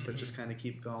endings that just kind of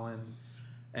keep going.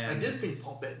 I And did think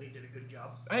Paul Bettany did a good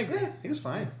job. I agree. yeah, he was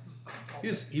fine.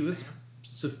 He was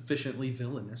sufficiently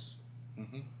villainous.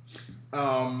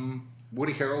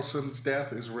 Woody Harrelson's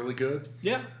death is really good.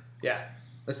 Yeah. Yeah,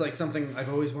 that's like something I've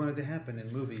always wanted to happen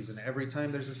in movies, and every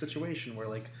time there's a situation where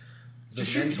like the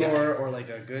Just shoot the mentor or like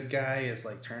a good guy is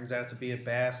like turns out to be a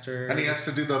bastard, And he has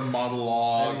to do the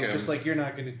monologue. and he's And just like, you're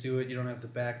not going to do it. You don't have the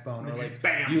backbone, or like,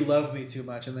 Bam. you love me too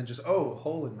much, and then just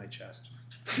hole in my chest.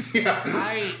 yeah.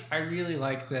 I really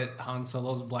like that Han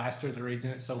Solo's blaster. The reason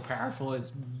it's so powerful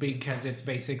is because it's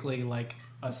basically like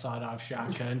a sawed-off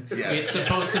shotgun. Yes. It's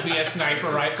supposed to be a sniper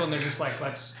rifle, and they're just like,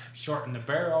 let's shorten the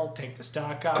barrel, take the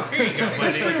stock off. Here you go, This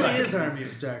buddy. really is Army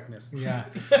of Darkness. Yeah.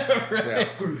 Yeah.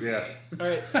 Yeah. All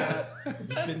right, Scott. You've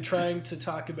been trying to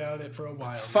talk about it for a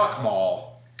while. Fuck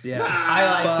Maul. Yeah,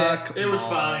 I liked Fuck It was Maul.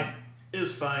 fine. It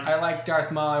was fine. I like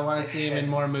Darth Maul. I want to see him in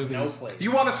more movies. No place.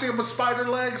 You want to see him with spider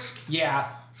legs? Yeah.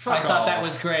 Fuck I thought that off.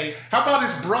 was great. How about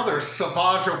his brother,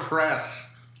 Savage Opress?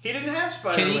 He didn't have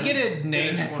spider Can he legs get a in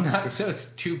name this that's one. not so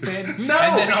stupid? No,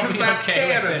 And then I'll because be that's okay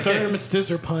with canon. it. Firm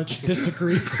scissor punch.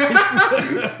 Disagree.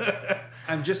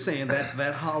 I'm just saying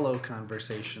that hollow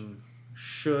conversation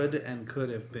should and could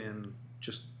have been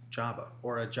just Jabba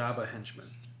or a Jabba henchman.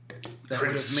 That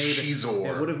Prince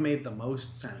Shizor. It would have made the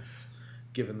most sense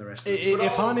given the rest of it.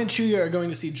 If Han and Chewie are going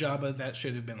to see Jabba, that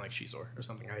should have been like Shizor or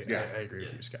something. Yeah. I agree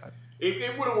with you, Scott.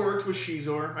 It would have worked with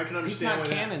Shizor. I can He's understand not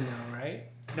why canon though, right?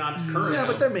 Not current. Yeah,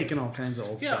 but they're making all kinds of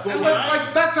old Yeah, stuff. but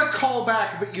like that's a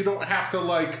callback that you don't have to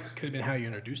like. Could have been how you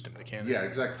introduced him to canon. Yeah,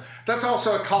 exactly. That's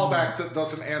also a callback that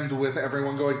doesn't end with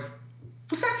everyone going,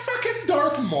 "Was that fucking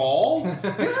Darth Maul?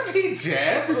 Isn't he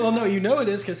dead?" Well, no, you know it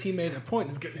is because he made a point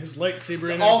of getting his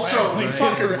lightsaber in. Also, and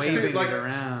fucking waving like, it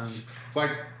around.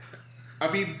 like,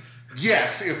 I mean,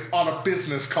 yes, if on a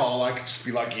business call I could just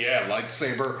be like, "Yeah,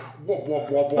 lightsaber." Whoop, whoop,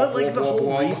 whoop, But, like, whoop, the whoop, whole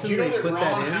whoop. reason Do you know they that put Ron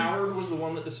that in? Howard was the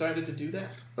one that decided to do that?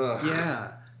 Ugh.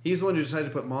 Yeah. He's the one who decided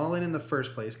to put Maul in the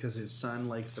first place because his son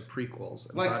liked the prequels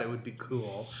and thought it would be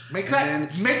cool. Make that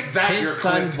His your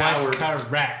son Clint was Howard.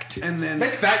 correct. And then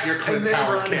Make that your Clint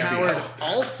Howard Ron cameo. Howard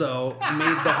also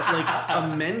made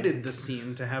amended the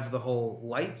scene to have the whole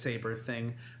lightsaber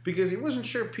thing because he wasn't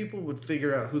sure people would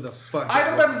figure out who the fuck. I'd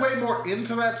have been way more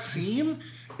into that scene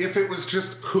if it was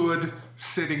just Hood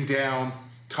sitting down,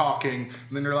 talking,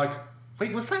 and then you're like,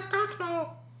 wait, was that Darth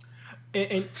Maul?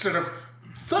 And Instead of,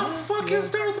 the fuck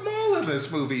is Darth Maul in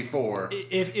this movie for?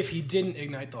 if he didn't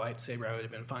ignite the lightsaber, I would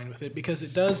have been fine with it because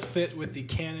it does fit with the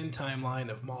canon timeline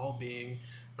of Maul being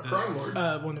A Crime Lord.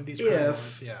 one of these Crime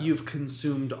Lords. If Yeah. you've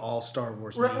consumed all Star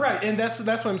Wars, movies. Right, and that's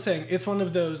what I'm saying. It's one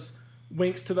of those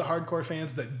winks to the hardcore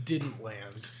fans that didn't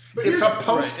land. But It's here's- a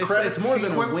post-credit It's more than a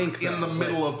sequence wink, in the though,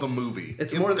 middle of the movie.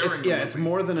 It's In- more. during It's, the yeah, movie. it's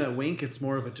more than a wink. It's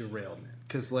more of a derailment.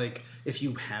 Because like, if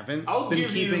you haven't I'll been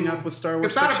give keeping you- up with Star Wars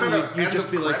If that had fiction, been an you'd end just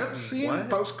of be like, credit scene, what?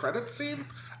 post-credit scene,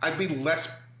 I'd be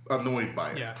less annoyed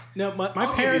by it. Yeah. No, my I'll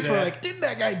give you parents were that. like, "Didn't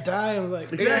that guy die?" I was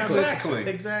like, Exactly.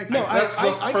 Exactly. No, That's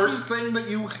the I first thing that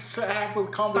you have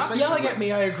with conversation. Stop yelling with. at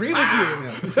me. I agree with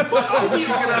you. But I'll Once be you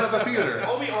get out of the honest. theater.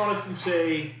 I'll be honest and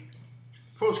say,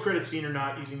 post-credit scene or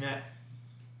not, using that,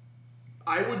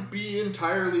 I would be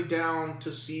entirely down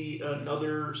to see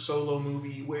another Solo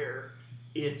movie where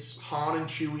it's Han and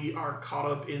Chewie are caught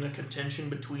up in a contention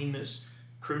between this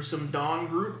Crimson Dawn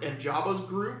group and Jabba's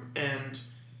group, and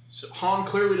so Han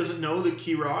clearly doesn't know that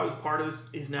Kira is part of this,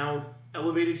 is now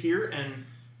elevated here, and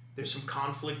there's some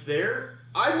conflict there.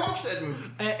 I'd watch that movie.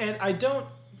 And I don't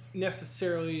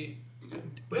necessarily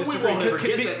We disagree. won't ever Could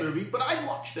get be- that movie, but I'd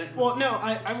watch that movie. Well, no,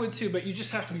 I would too, but you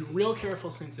just have to be real careful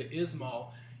since it is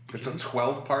Maul. It's a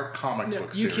 12-part comic No,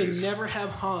 book you series. can never have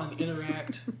Han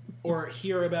interact or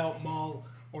hear about Maul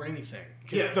or anything.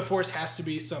 Because Yeah. the Force has to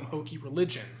be some hokey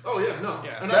religion. Oh yeah, no,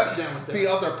 Yeah. and I'd be That's down with that. the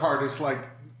other part is like,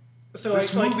 So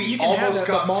this like movie you can have almost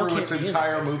that, but got Maul through can't its be in it,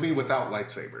 entire basically. movie without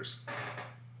lightsabers.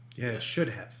 Yeah, it should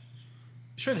have.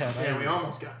 Should have. I Yeah, we agree.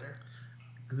 almost got there.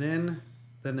 And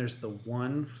then there's the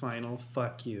one final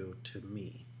fuck you to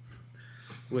me,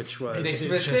 which was They Is it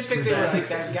just specifically for were that? like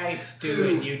that guy Stu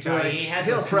in Utah. Like, He has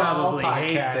he'll a small probably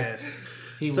hate podcast. this.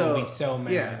 He will be so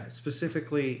mad. Yeah,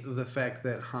 specifically the fact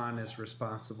that Han is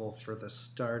responsible for the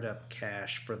startup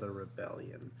cash for the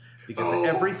rebellion. Because Oh,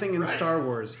 everything in right. Star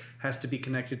Wars has to be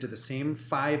connected to the same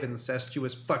 5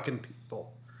 incestuous fucking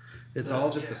people. It's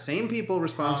all just the same people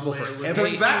responsible for Does everything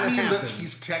Does that mean that happens.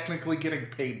 he's technically getting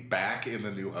paid back in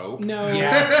The New Hope? No.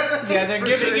 Yeah, they're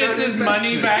giving us his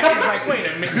money back. He's like, wait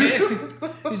a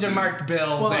minute, these are marked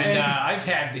bills, Well, and and- I've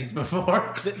had these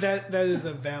before. That is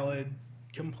a valid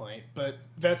complaint, but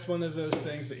that's one of those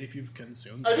things that if you've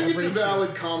consumed, I think it's a everything-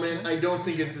 valid comment. I don't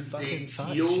think it's a Fucking big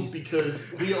thought, deal Jesus.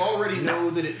 because we already know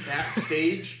that at that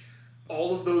stage,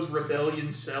 all of those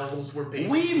rebellion cells were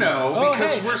basically. We know Oh,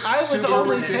 because hey, we're I was super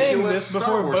only saying ridiculous this before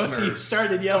Star Wars both of you nerds.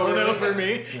 started yelling Oh, really? over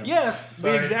me. Yes, the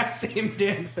Sorry. exact same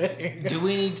damn thing. Do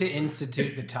we need to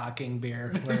institute the talking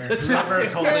beer, where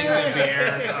whoever's holding the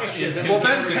beer is who Well,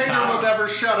 then gets to Taylor talk? will never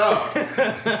shut up.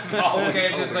 That's all we Okay,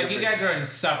 it's know. just like you guys are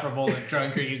insufferable. The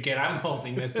drunker you get, I'm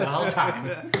holding this the whole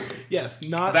time. Yes,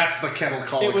 not. That's the kettle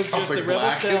calling It was just something the rebel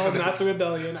black, cell, isn't it? not the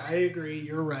rebellion. I agree.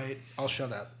 You're right. I'll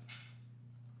shut up.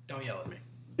 Don't yell at me.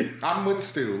 I'm with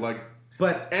Stu. Like,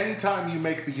 But anytime you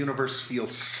make the universe feel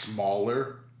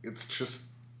smaller, it's just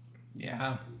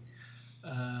Yeah.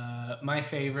 My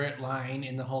favorite line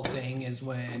in the whole thing is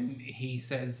when he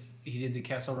says he did the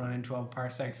Kessel Run in 12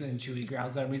 parsecs, and Chewie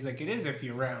growls at him. He's like, "It is if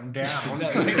you round down."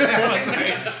 That was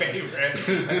my favorite.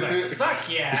 I was like, "Fuck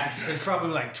yeah!" It's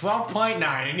probably like 12.9,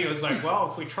 and he was like,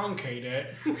 "Well, if we truncate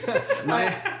it."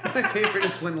 my favorite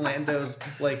is when Lando's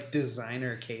like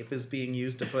designer cape is being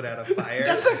used to put out a fire.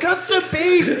 That's a custom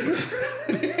piece.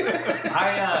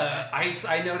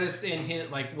 I noticed in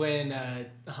his like when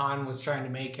Han was trying to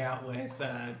make out with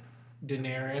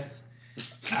Daenerys.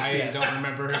 I don't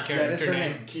remember her character her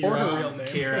name. name. Or her real name.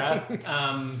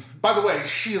 Kira. By the way,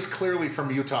 she is clearly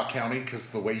from Utah County because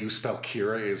the way you spell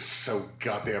Kira is so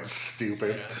goddamn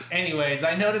stupid. Anyways,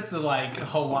 I noticed the like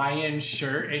Hawaiian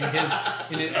shirt in his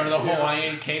or the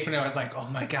Hawaiian cape, and I was like, "Oh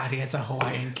my god, he has a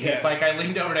Hawaiian cape!" Yeah. Like I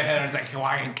leaned over to Heather, and I was like,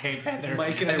 "Hawaiian cape, Heather,"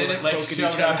 Mike and and I then were it like poking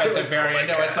showed each up other, at the like, very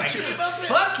end. It's like,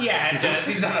 "Fuck yeah, it does."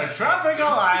 He's on a tropical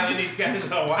island. He's got his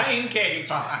Hawaiian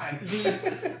cape on.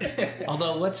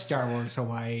 Although, what's Star Wars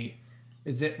Hawaii?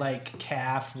 Is it like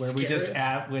calf where we just Scarif?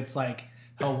 add it's like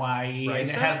Hawaii and it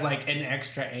Risa? has like an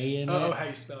extra A in Oh, it? how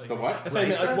you spell it? The what? I thought you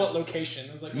meant Risa? like what location.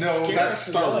 I was like, No, Scarif that's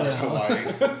Star Wars was.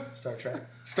 Hawaii. Star Trek.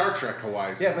 Star Trek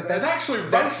Hawaii. Yeah, but and actually,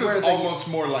 that's Rice where is the- almost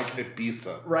more like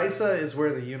Ibiza. Risa is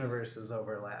where the universes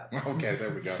overlap. Okay,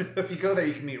 there we go. So if you go there,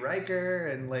 you can meet Riker,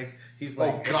 and like he's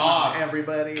like Oh, God.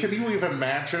 everybody. Can you even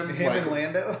imagine Him like and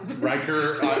Lando.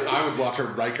 Riker? I would watch a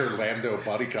Riker Lando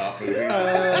buddy cop movie.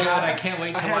 God, I can't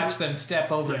wait to watch them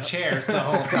step over chairs the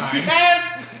whole time.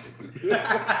 Yes. And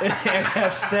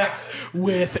have sex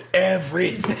with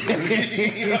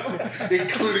everything. You know,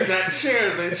 including that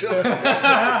chair they just.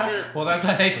 Well, that's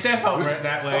why they step over it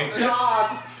that way.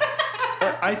 God.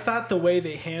 I thought the way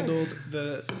they handled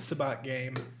the Sabacc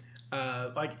game,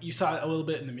 like you saw it a little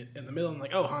bit in the middle, and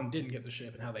like, oh, Han didn't get the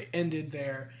ship, and how they ended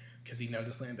there because he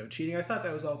noticed Lando cheating. I thought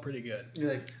that was all pretty good. You're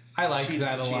like, I liked cheat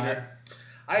that a the lot. cheater.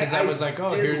 Because I was like, oh,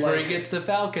 did here's where he like gets the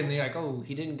Falcon. They're like, oh,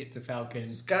 he didn't get the Falcon.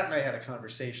 Scott and I had a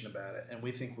conversation about it, and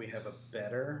we think we have a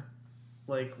better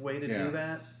like way to do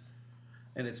that.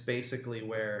 And it's basically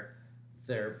where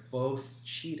they're both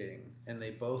cheating, and they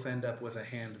both end up with a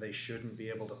hand they shouldn't be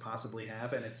able to possibly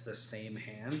have, and it's the same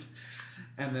hand.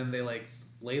 And then they like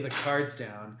lay the cards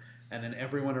down, and then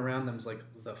everyone around them's like,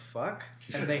 the fuck?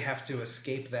 And they have to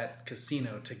escape that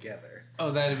casino together.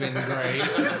 Oh, that'd have been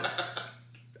great.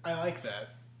 I like that.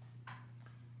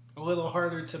 A little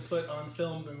harder to put on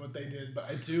film than what they did, but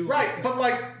I do. Right, like but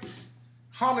like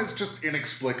Han is just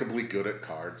inexplicably good at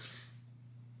cards.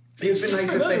 It'd been Just nice if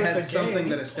they familiar had with the game. something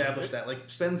that He's established that. Like,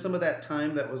 spend some of that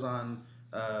time that was on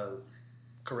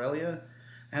Corellia,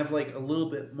 have like a little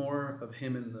bit more of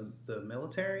him in the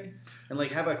military, and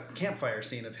like have a campfire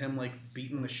scene of him like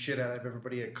beating the shit out of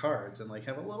everybody at cards, and like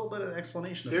have a little bit of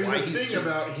explanation of There's why a he's thing just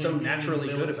about him so being naturally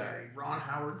good military. about it. Ron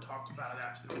Howard talked about it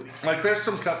after the movie. Like there's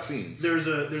some cutscenes. There's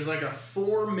like a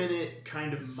 4-minute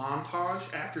kind of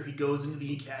montage after he goes into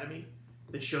the academy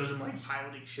that shows him like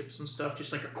piloting ships and stuff.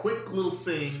 Just like a quick little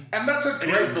thing. And that's a And it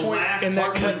great was the point. last And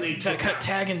that part when they cut took out.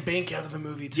 Tag and Bink out of the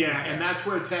movie too. Yeah, and that's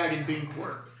where Tag and Bink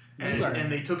were.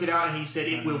 And they took it out, and he said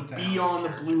it will be on the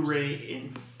Blu-ray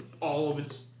in all of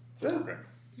its. Okay.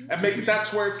 And maybe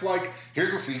that's where it's like,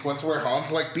 here's a sequence where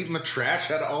Han's like beating the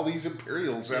trash out of all these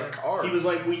Imperials at cards. He was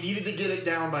like, we needed to get it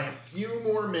down by a few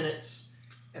more minutes,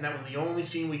 and that was the only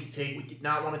scene we could take. We did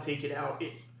not want to take it out.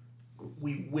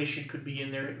 We wish it could be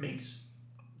in there. It makes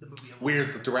the movie a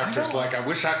weird. The director's like, I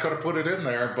wish I could have put it in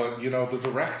there, but you know, the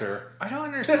director. I don't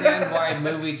understand why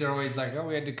movies are always like, oh,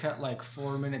 we had to cut like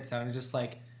 4 minutes out. It's just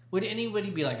like, would anybody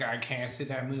be like, I can't see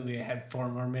that movie? It had 4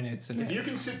 more minutes in If it. you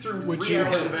can sit through Would 3 you-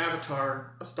 hours of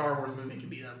Avatar, a Star Wars movie can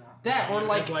be that long. That or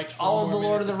like Like 4 all of the more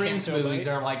Lord of the minutes of Rings Canto movies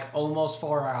Bight. are like almost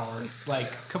 4 hours.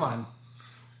 Like, come on.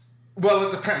 Well,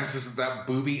 it depends. Is it that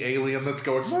booby alien that's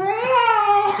going?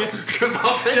 Because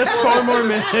I'll take Just 4 more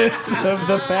minutes of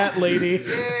the fat lady.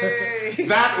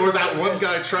 that, or that one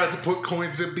guy tried to put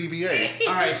coins in BB-8.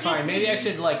 All right, fine. Maybe I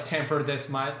should like temper this.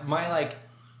 My like,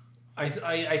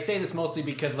 I say this mostly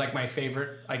because like my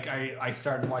favorite, like I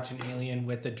started watching Alien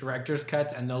with the director's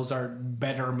cuts, and those are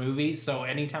better movies. So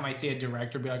anytime I see a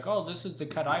director be like, oh, this is the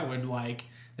cut I would like,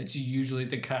 that's usually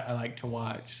the cut I like to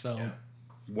watch. So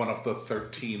One of the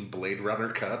 13 Blade Runner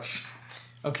cuts.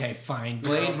 okay, fine.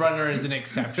 Blade Runner is an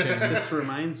exception. This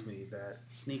reminds me that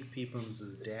Sneak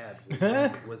Peepums' dad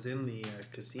was in the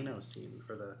casino scene,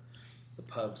 or the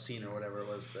pub scene, or whatever it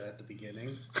was at the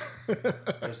beginning.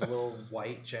 There's a little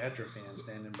white Jadra fan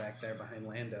standing back there behind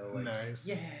Lando. Like, Nice.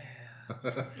 yeah.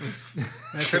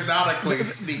 Canonically,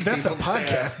 Sneak That's a Peepum's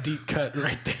podcast dad. deep cut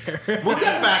right there. We'll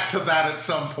get back to that at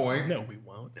some point. No, we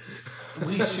won't.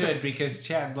 We should, because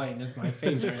Chad Blayton is my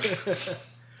favorite.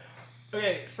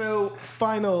 Okay, so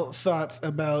final thoughts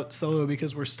about Solo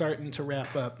because we're starting to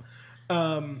wrap up.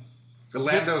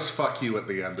 Lando's fuck you at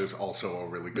the end is also a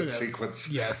really good Yeah.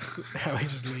 sequence. Yes, how he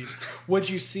just leaves. Would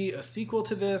you see a sequel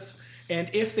to this? And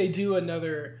if they do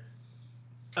another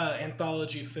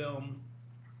anthology film,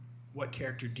 what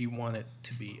character do you want it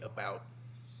to be about?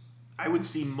 I would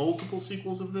see multiple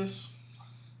sequels of this,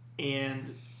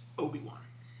 and Obi-Wan.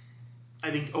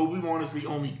 I think Obi-Wan is the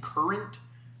only current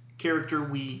character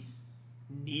we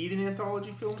need an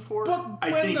anthology film for. But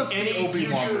I when think does any the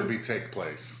Obi-Wan future movie take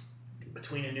place?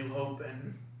 between A New Hope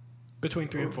and Between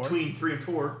 3 and 4? between 3 and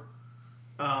 4.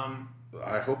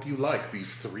 I hope you like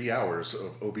these 3 hours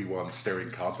of Obi-Wan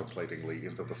staring contemplatingly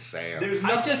into the sand. There's I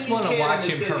nothing just in want to canon watch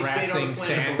that him says he stayed on harassing the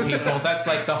sand planet. people. That's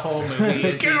like the whole movie.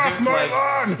 Is Get he off just my like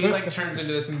lawn! he like turns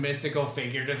into this mystical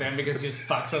figure to them because he just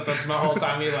fucks with them the whole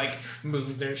time. He like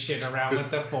moves their shit around with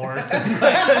the Force and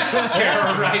like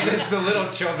terrorizes the little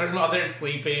children while they're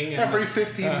sleeping. And, Every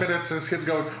 15 minutes is him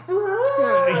going,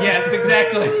 Yes,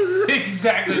 exactly.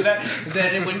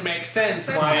 That it would make sense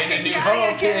why in A New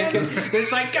Hope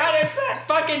it's like, God, it's that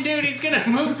fucking dude. He's gonna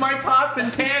move my pots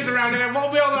and pans around, and I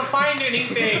won't be able to find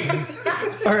anything.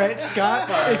 All right, Scott.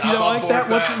 If you don't like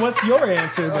that, what's your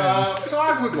answer then? So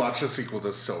I would watch a sequel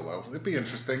to Solo. It'd be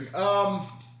interesting. I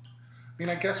mean,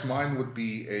 I guess mine would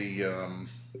be an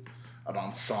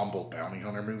ensemble bounty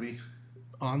hunter movie.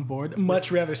 On board.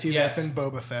 Much rather see that than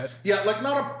Boba Fett. Yeah, like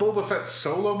not a Boba Fett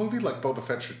solo movie, like Boba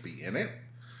Fett should be in it,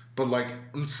 but like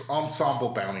ensemble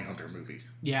bounty hunter movie.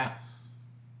 Yeah.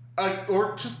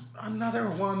 Or just another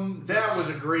one. That was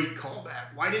a great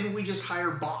callback. Why didn't we just hire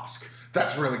Bosk?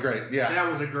 That's really great. Yeah. That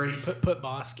was a great. Put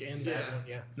Bosk in that one.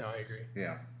 Yeah. No, I agree.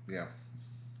 Yeah.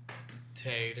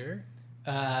 Tater.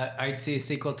 I'd see a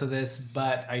sequel to this,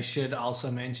 but I should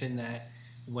also mention that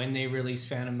when they released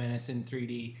Phantom Menace in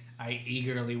 3D, I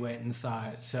eagerly went and saw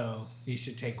it. So you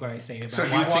should take what I say about So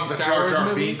you watching want the Star Jar Wars Jar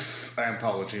movies. Binks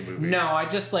anthology movie? No, I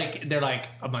just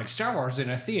I'm like, Star Wars in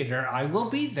a theater. I will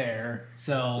be there.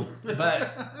 So,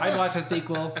 but I'd watch a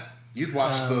sequel. You'd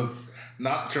watch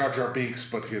not Jar Jar Binks,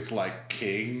 but his like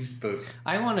king.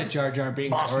 I want a Jar Jar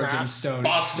Binks Boss origin Nass. story.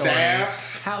 Boss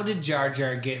Nass. How did Jar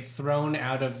Jar get thrown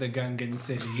out of the Gungan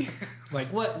city?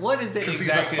 Like, what is it Because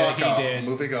exactly he's a that fuck up. he did?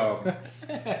 Moving on.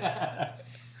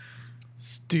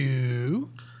 Stu.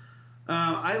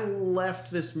 I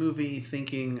left this movie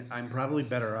thinking I'm probably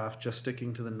better off just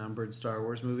sticking to the numbered Star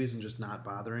Wars movies and just not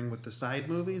bothering with the side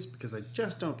movies because I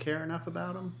just don't care enough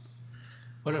about them.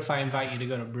 What if I invite you to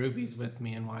go to Broovies with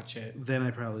me and watch it? Then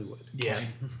I probably would. Yeah.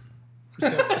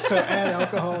 So add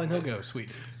alcohol and he'll go. Sweet.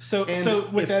 So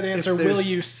with if- that if answer, there's- will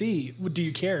you see? Do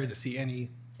you care to see any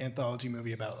anthology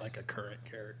movie about like a current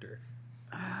character?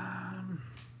 I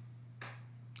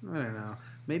don't know.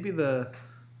 Maybe the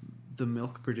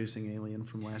milk producing alien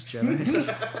from Last Jedi.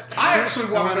 I actually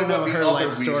want wanna to know know what her the other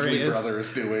life story Weasley is. brother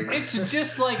is doing. It's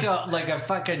just like a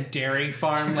fucking dairy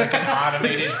farm, like an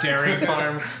automated dairy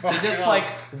farm. They just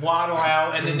like waddle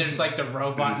out, and then there's like the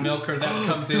robot milker that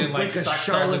comes in and like Like a sucks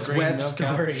all the Charlotte's green Web milk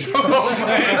out. story. Oh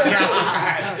my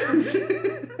god!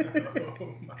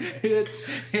 It's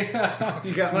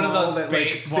You got one of Maul those that like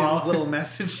space spins balls. little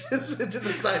messages into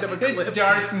the side of a cliff. It's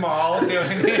Darth Maul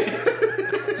doing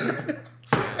it.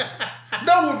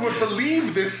 No one would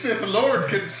believe this Sith Lord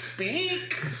can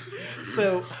speak.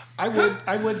 So I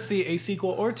would see a sequel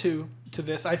or two to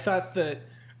this. I thought that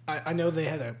I know they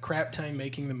had a crap time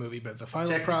making the movie, but the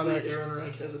final product. Aaron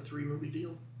Reich has a 3-movie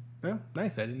deal. Oh,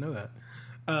 nice! I didn't know that.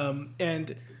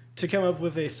 And to come up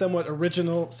with a somewhat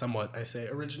original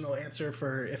answer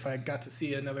for if I got to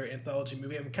see another anthology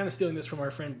movie. I'm kind of stealing this from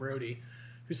our friend Brody,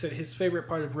 who said his favorite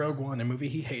part of Rogue One, a movie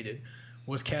he hated,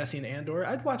 was Cassian Andor.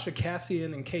 I'd watch a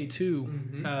Cassian and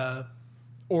K2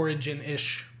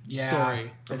 origin-ish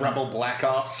story. Rebel Black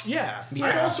Ops. Yeah.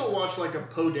 I'd also watch like a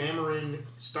Poe Dameron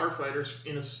starfighter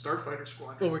in a starfighter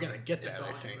squadron. Well, we're gonna get that,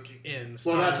 I think, in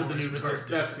Star Well, that's what the Wars new Resistance.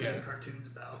 that's what yeah. the new cartoon's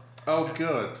about. Oh,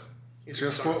 good. It's a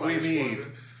Just what we starfighter need.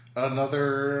 squadron.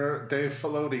 Another Dave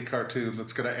Filoni cartoon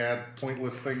that's going to add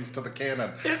pointless things to the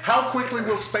canon. How quickly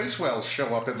will Space Whales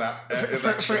show up in that,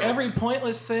 For every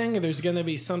pointless thing, there's going to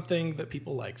be something that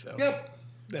people like, though. Yep.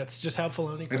 That's just how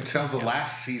Filoni. Until the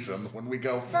last season when we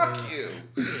go, fuck you.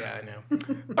 Yeah, I know.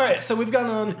 All right, so we've gone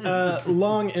on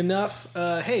long enough.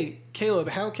 Hey, Caleb,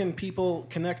 how can people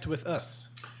connect with us?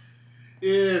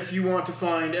 If you want to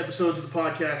find episodes of the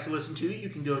podcast to listen to, you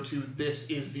can go to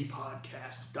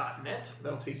thisisthepodcast.net.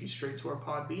 That'll take you straight to our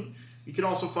Podbean. You can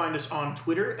also find us on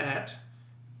Twitter at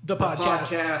The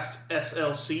podcast. Podcast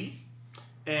SLC.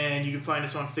 And you can find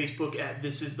us on Facebook at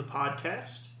This Is The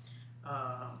Podcast.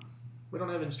 We don't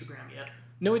have Instagram yet.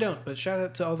 No, we don't. But shout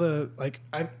out to all the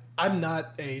I'm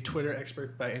not a Twitter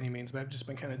expert by any means, but I've just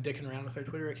been kind of dicking around with our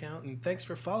Twitter account. And thanks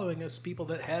for following us, people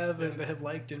that have and that have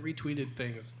liked and retweeted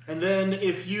things. And then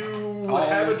if you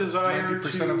have a desire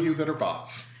 90% of you that are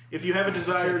bots. If you have a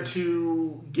desire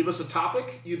to give us a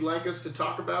topic you'd like us to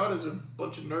talk about as a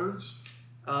bunch of nerds,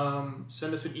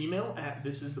 send us an email at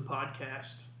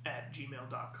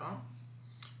thisisthepodcast@gmail.com.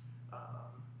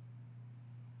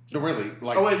 No, really,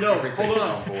 like Oh wait, no, everything's hold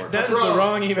on. board. That is the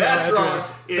wrong email That's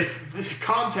address. wrong. It's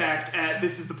contact at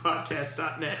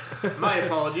thisisthepodcast.net. My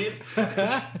apologies.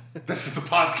 This is the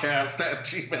podcast at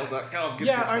gmail.com. Get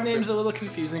Yeah, to our something. name's a little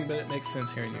confusing, but it makes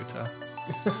sense here in Utah.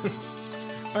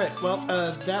 All right, well,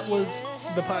 that was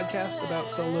the podcast about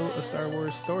Solo, a Star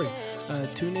Wars story.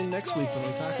 Tune in next week when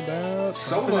we talk about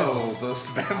something Solo, else. the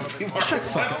Stanley Shut the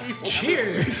fuck up.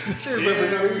 Cheers. Cheers,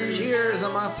 everybody. Cheers,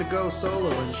 I'm off to go solo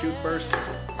and shoot first. I'm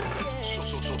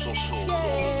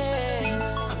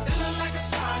feeling like a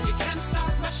star, you can't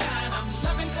stop my shine. I'm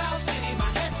loving Cloud City, my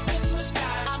head's in the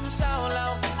sky. I'm solo.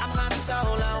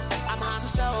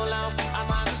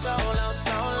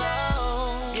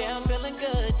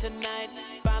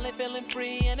 feeling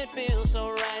free and it feels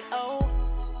so right. Oh,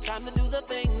 time to do the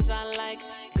things I like.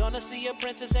 Gonna see a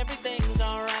princess, everything's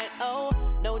alright. Oh,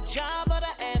 no job but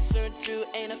an answer to.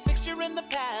 Ain't a fixture in the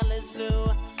palace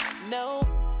zoo. No,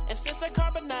 and since the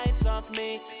carbonite's off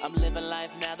me, I'm living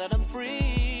life now that I'm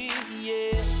free.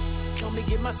 Yeah, told me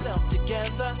get myself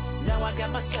together. Now I got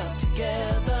myself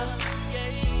together.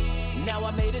 Now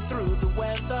I made it through the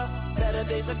weather. Better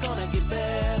days are gonna get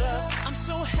better. I'm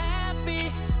so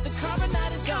happy the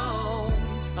carbonite is gone.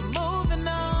 I'm moving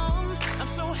on. I'm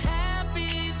so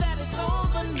happy that it's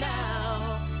over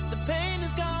now. The pain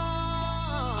is gone.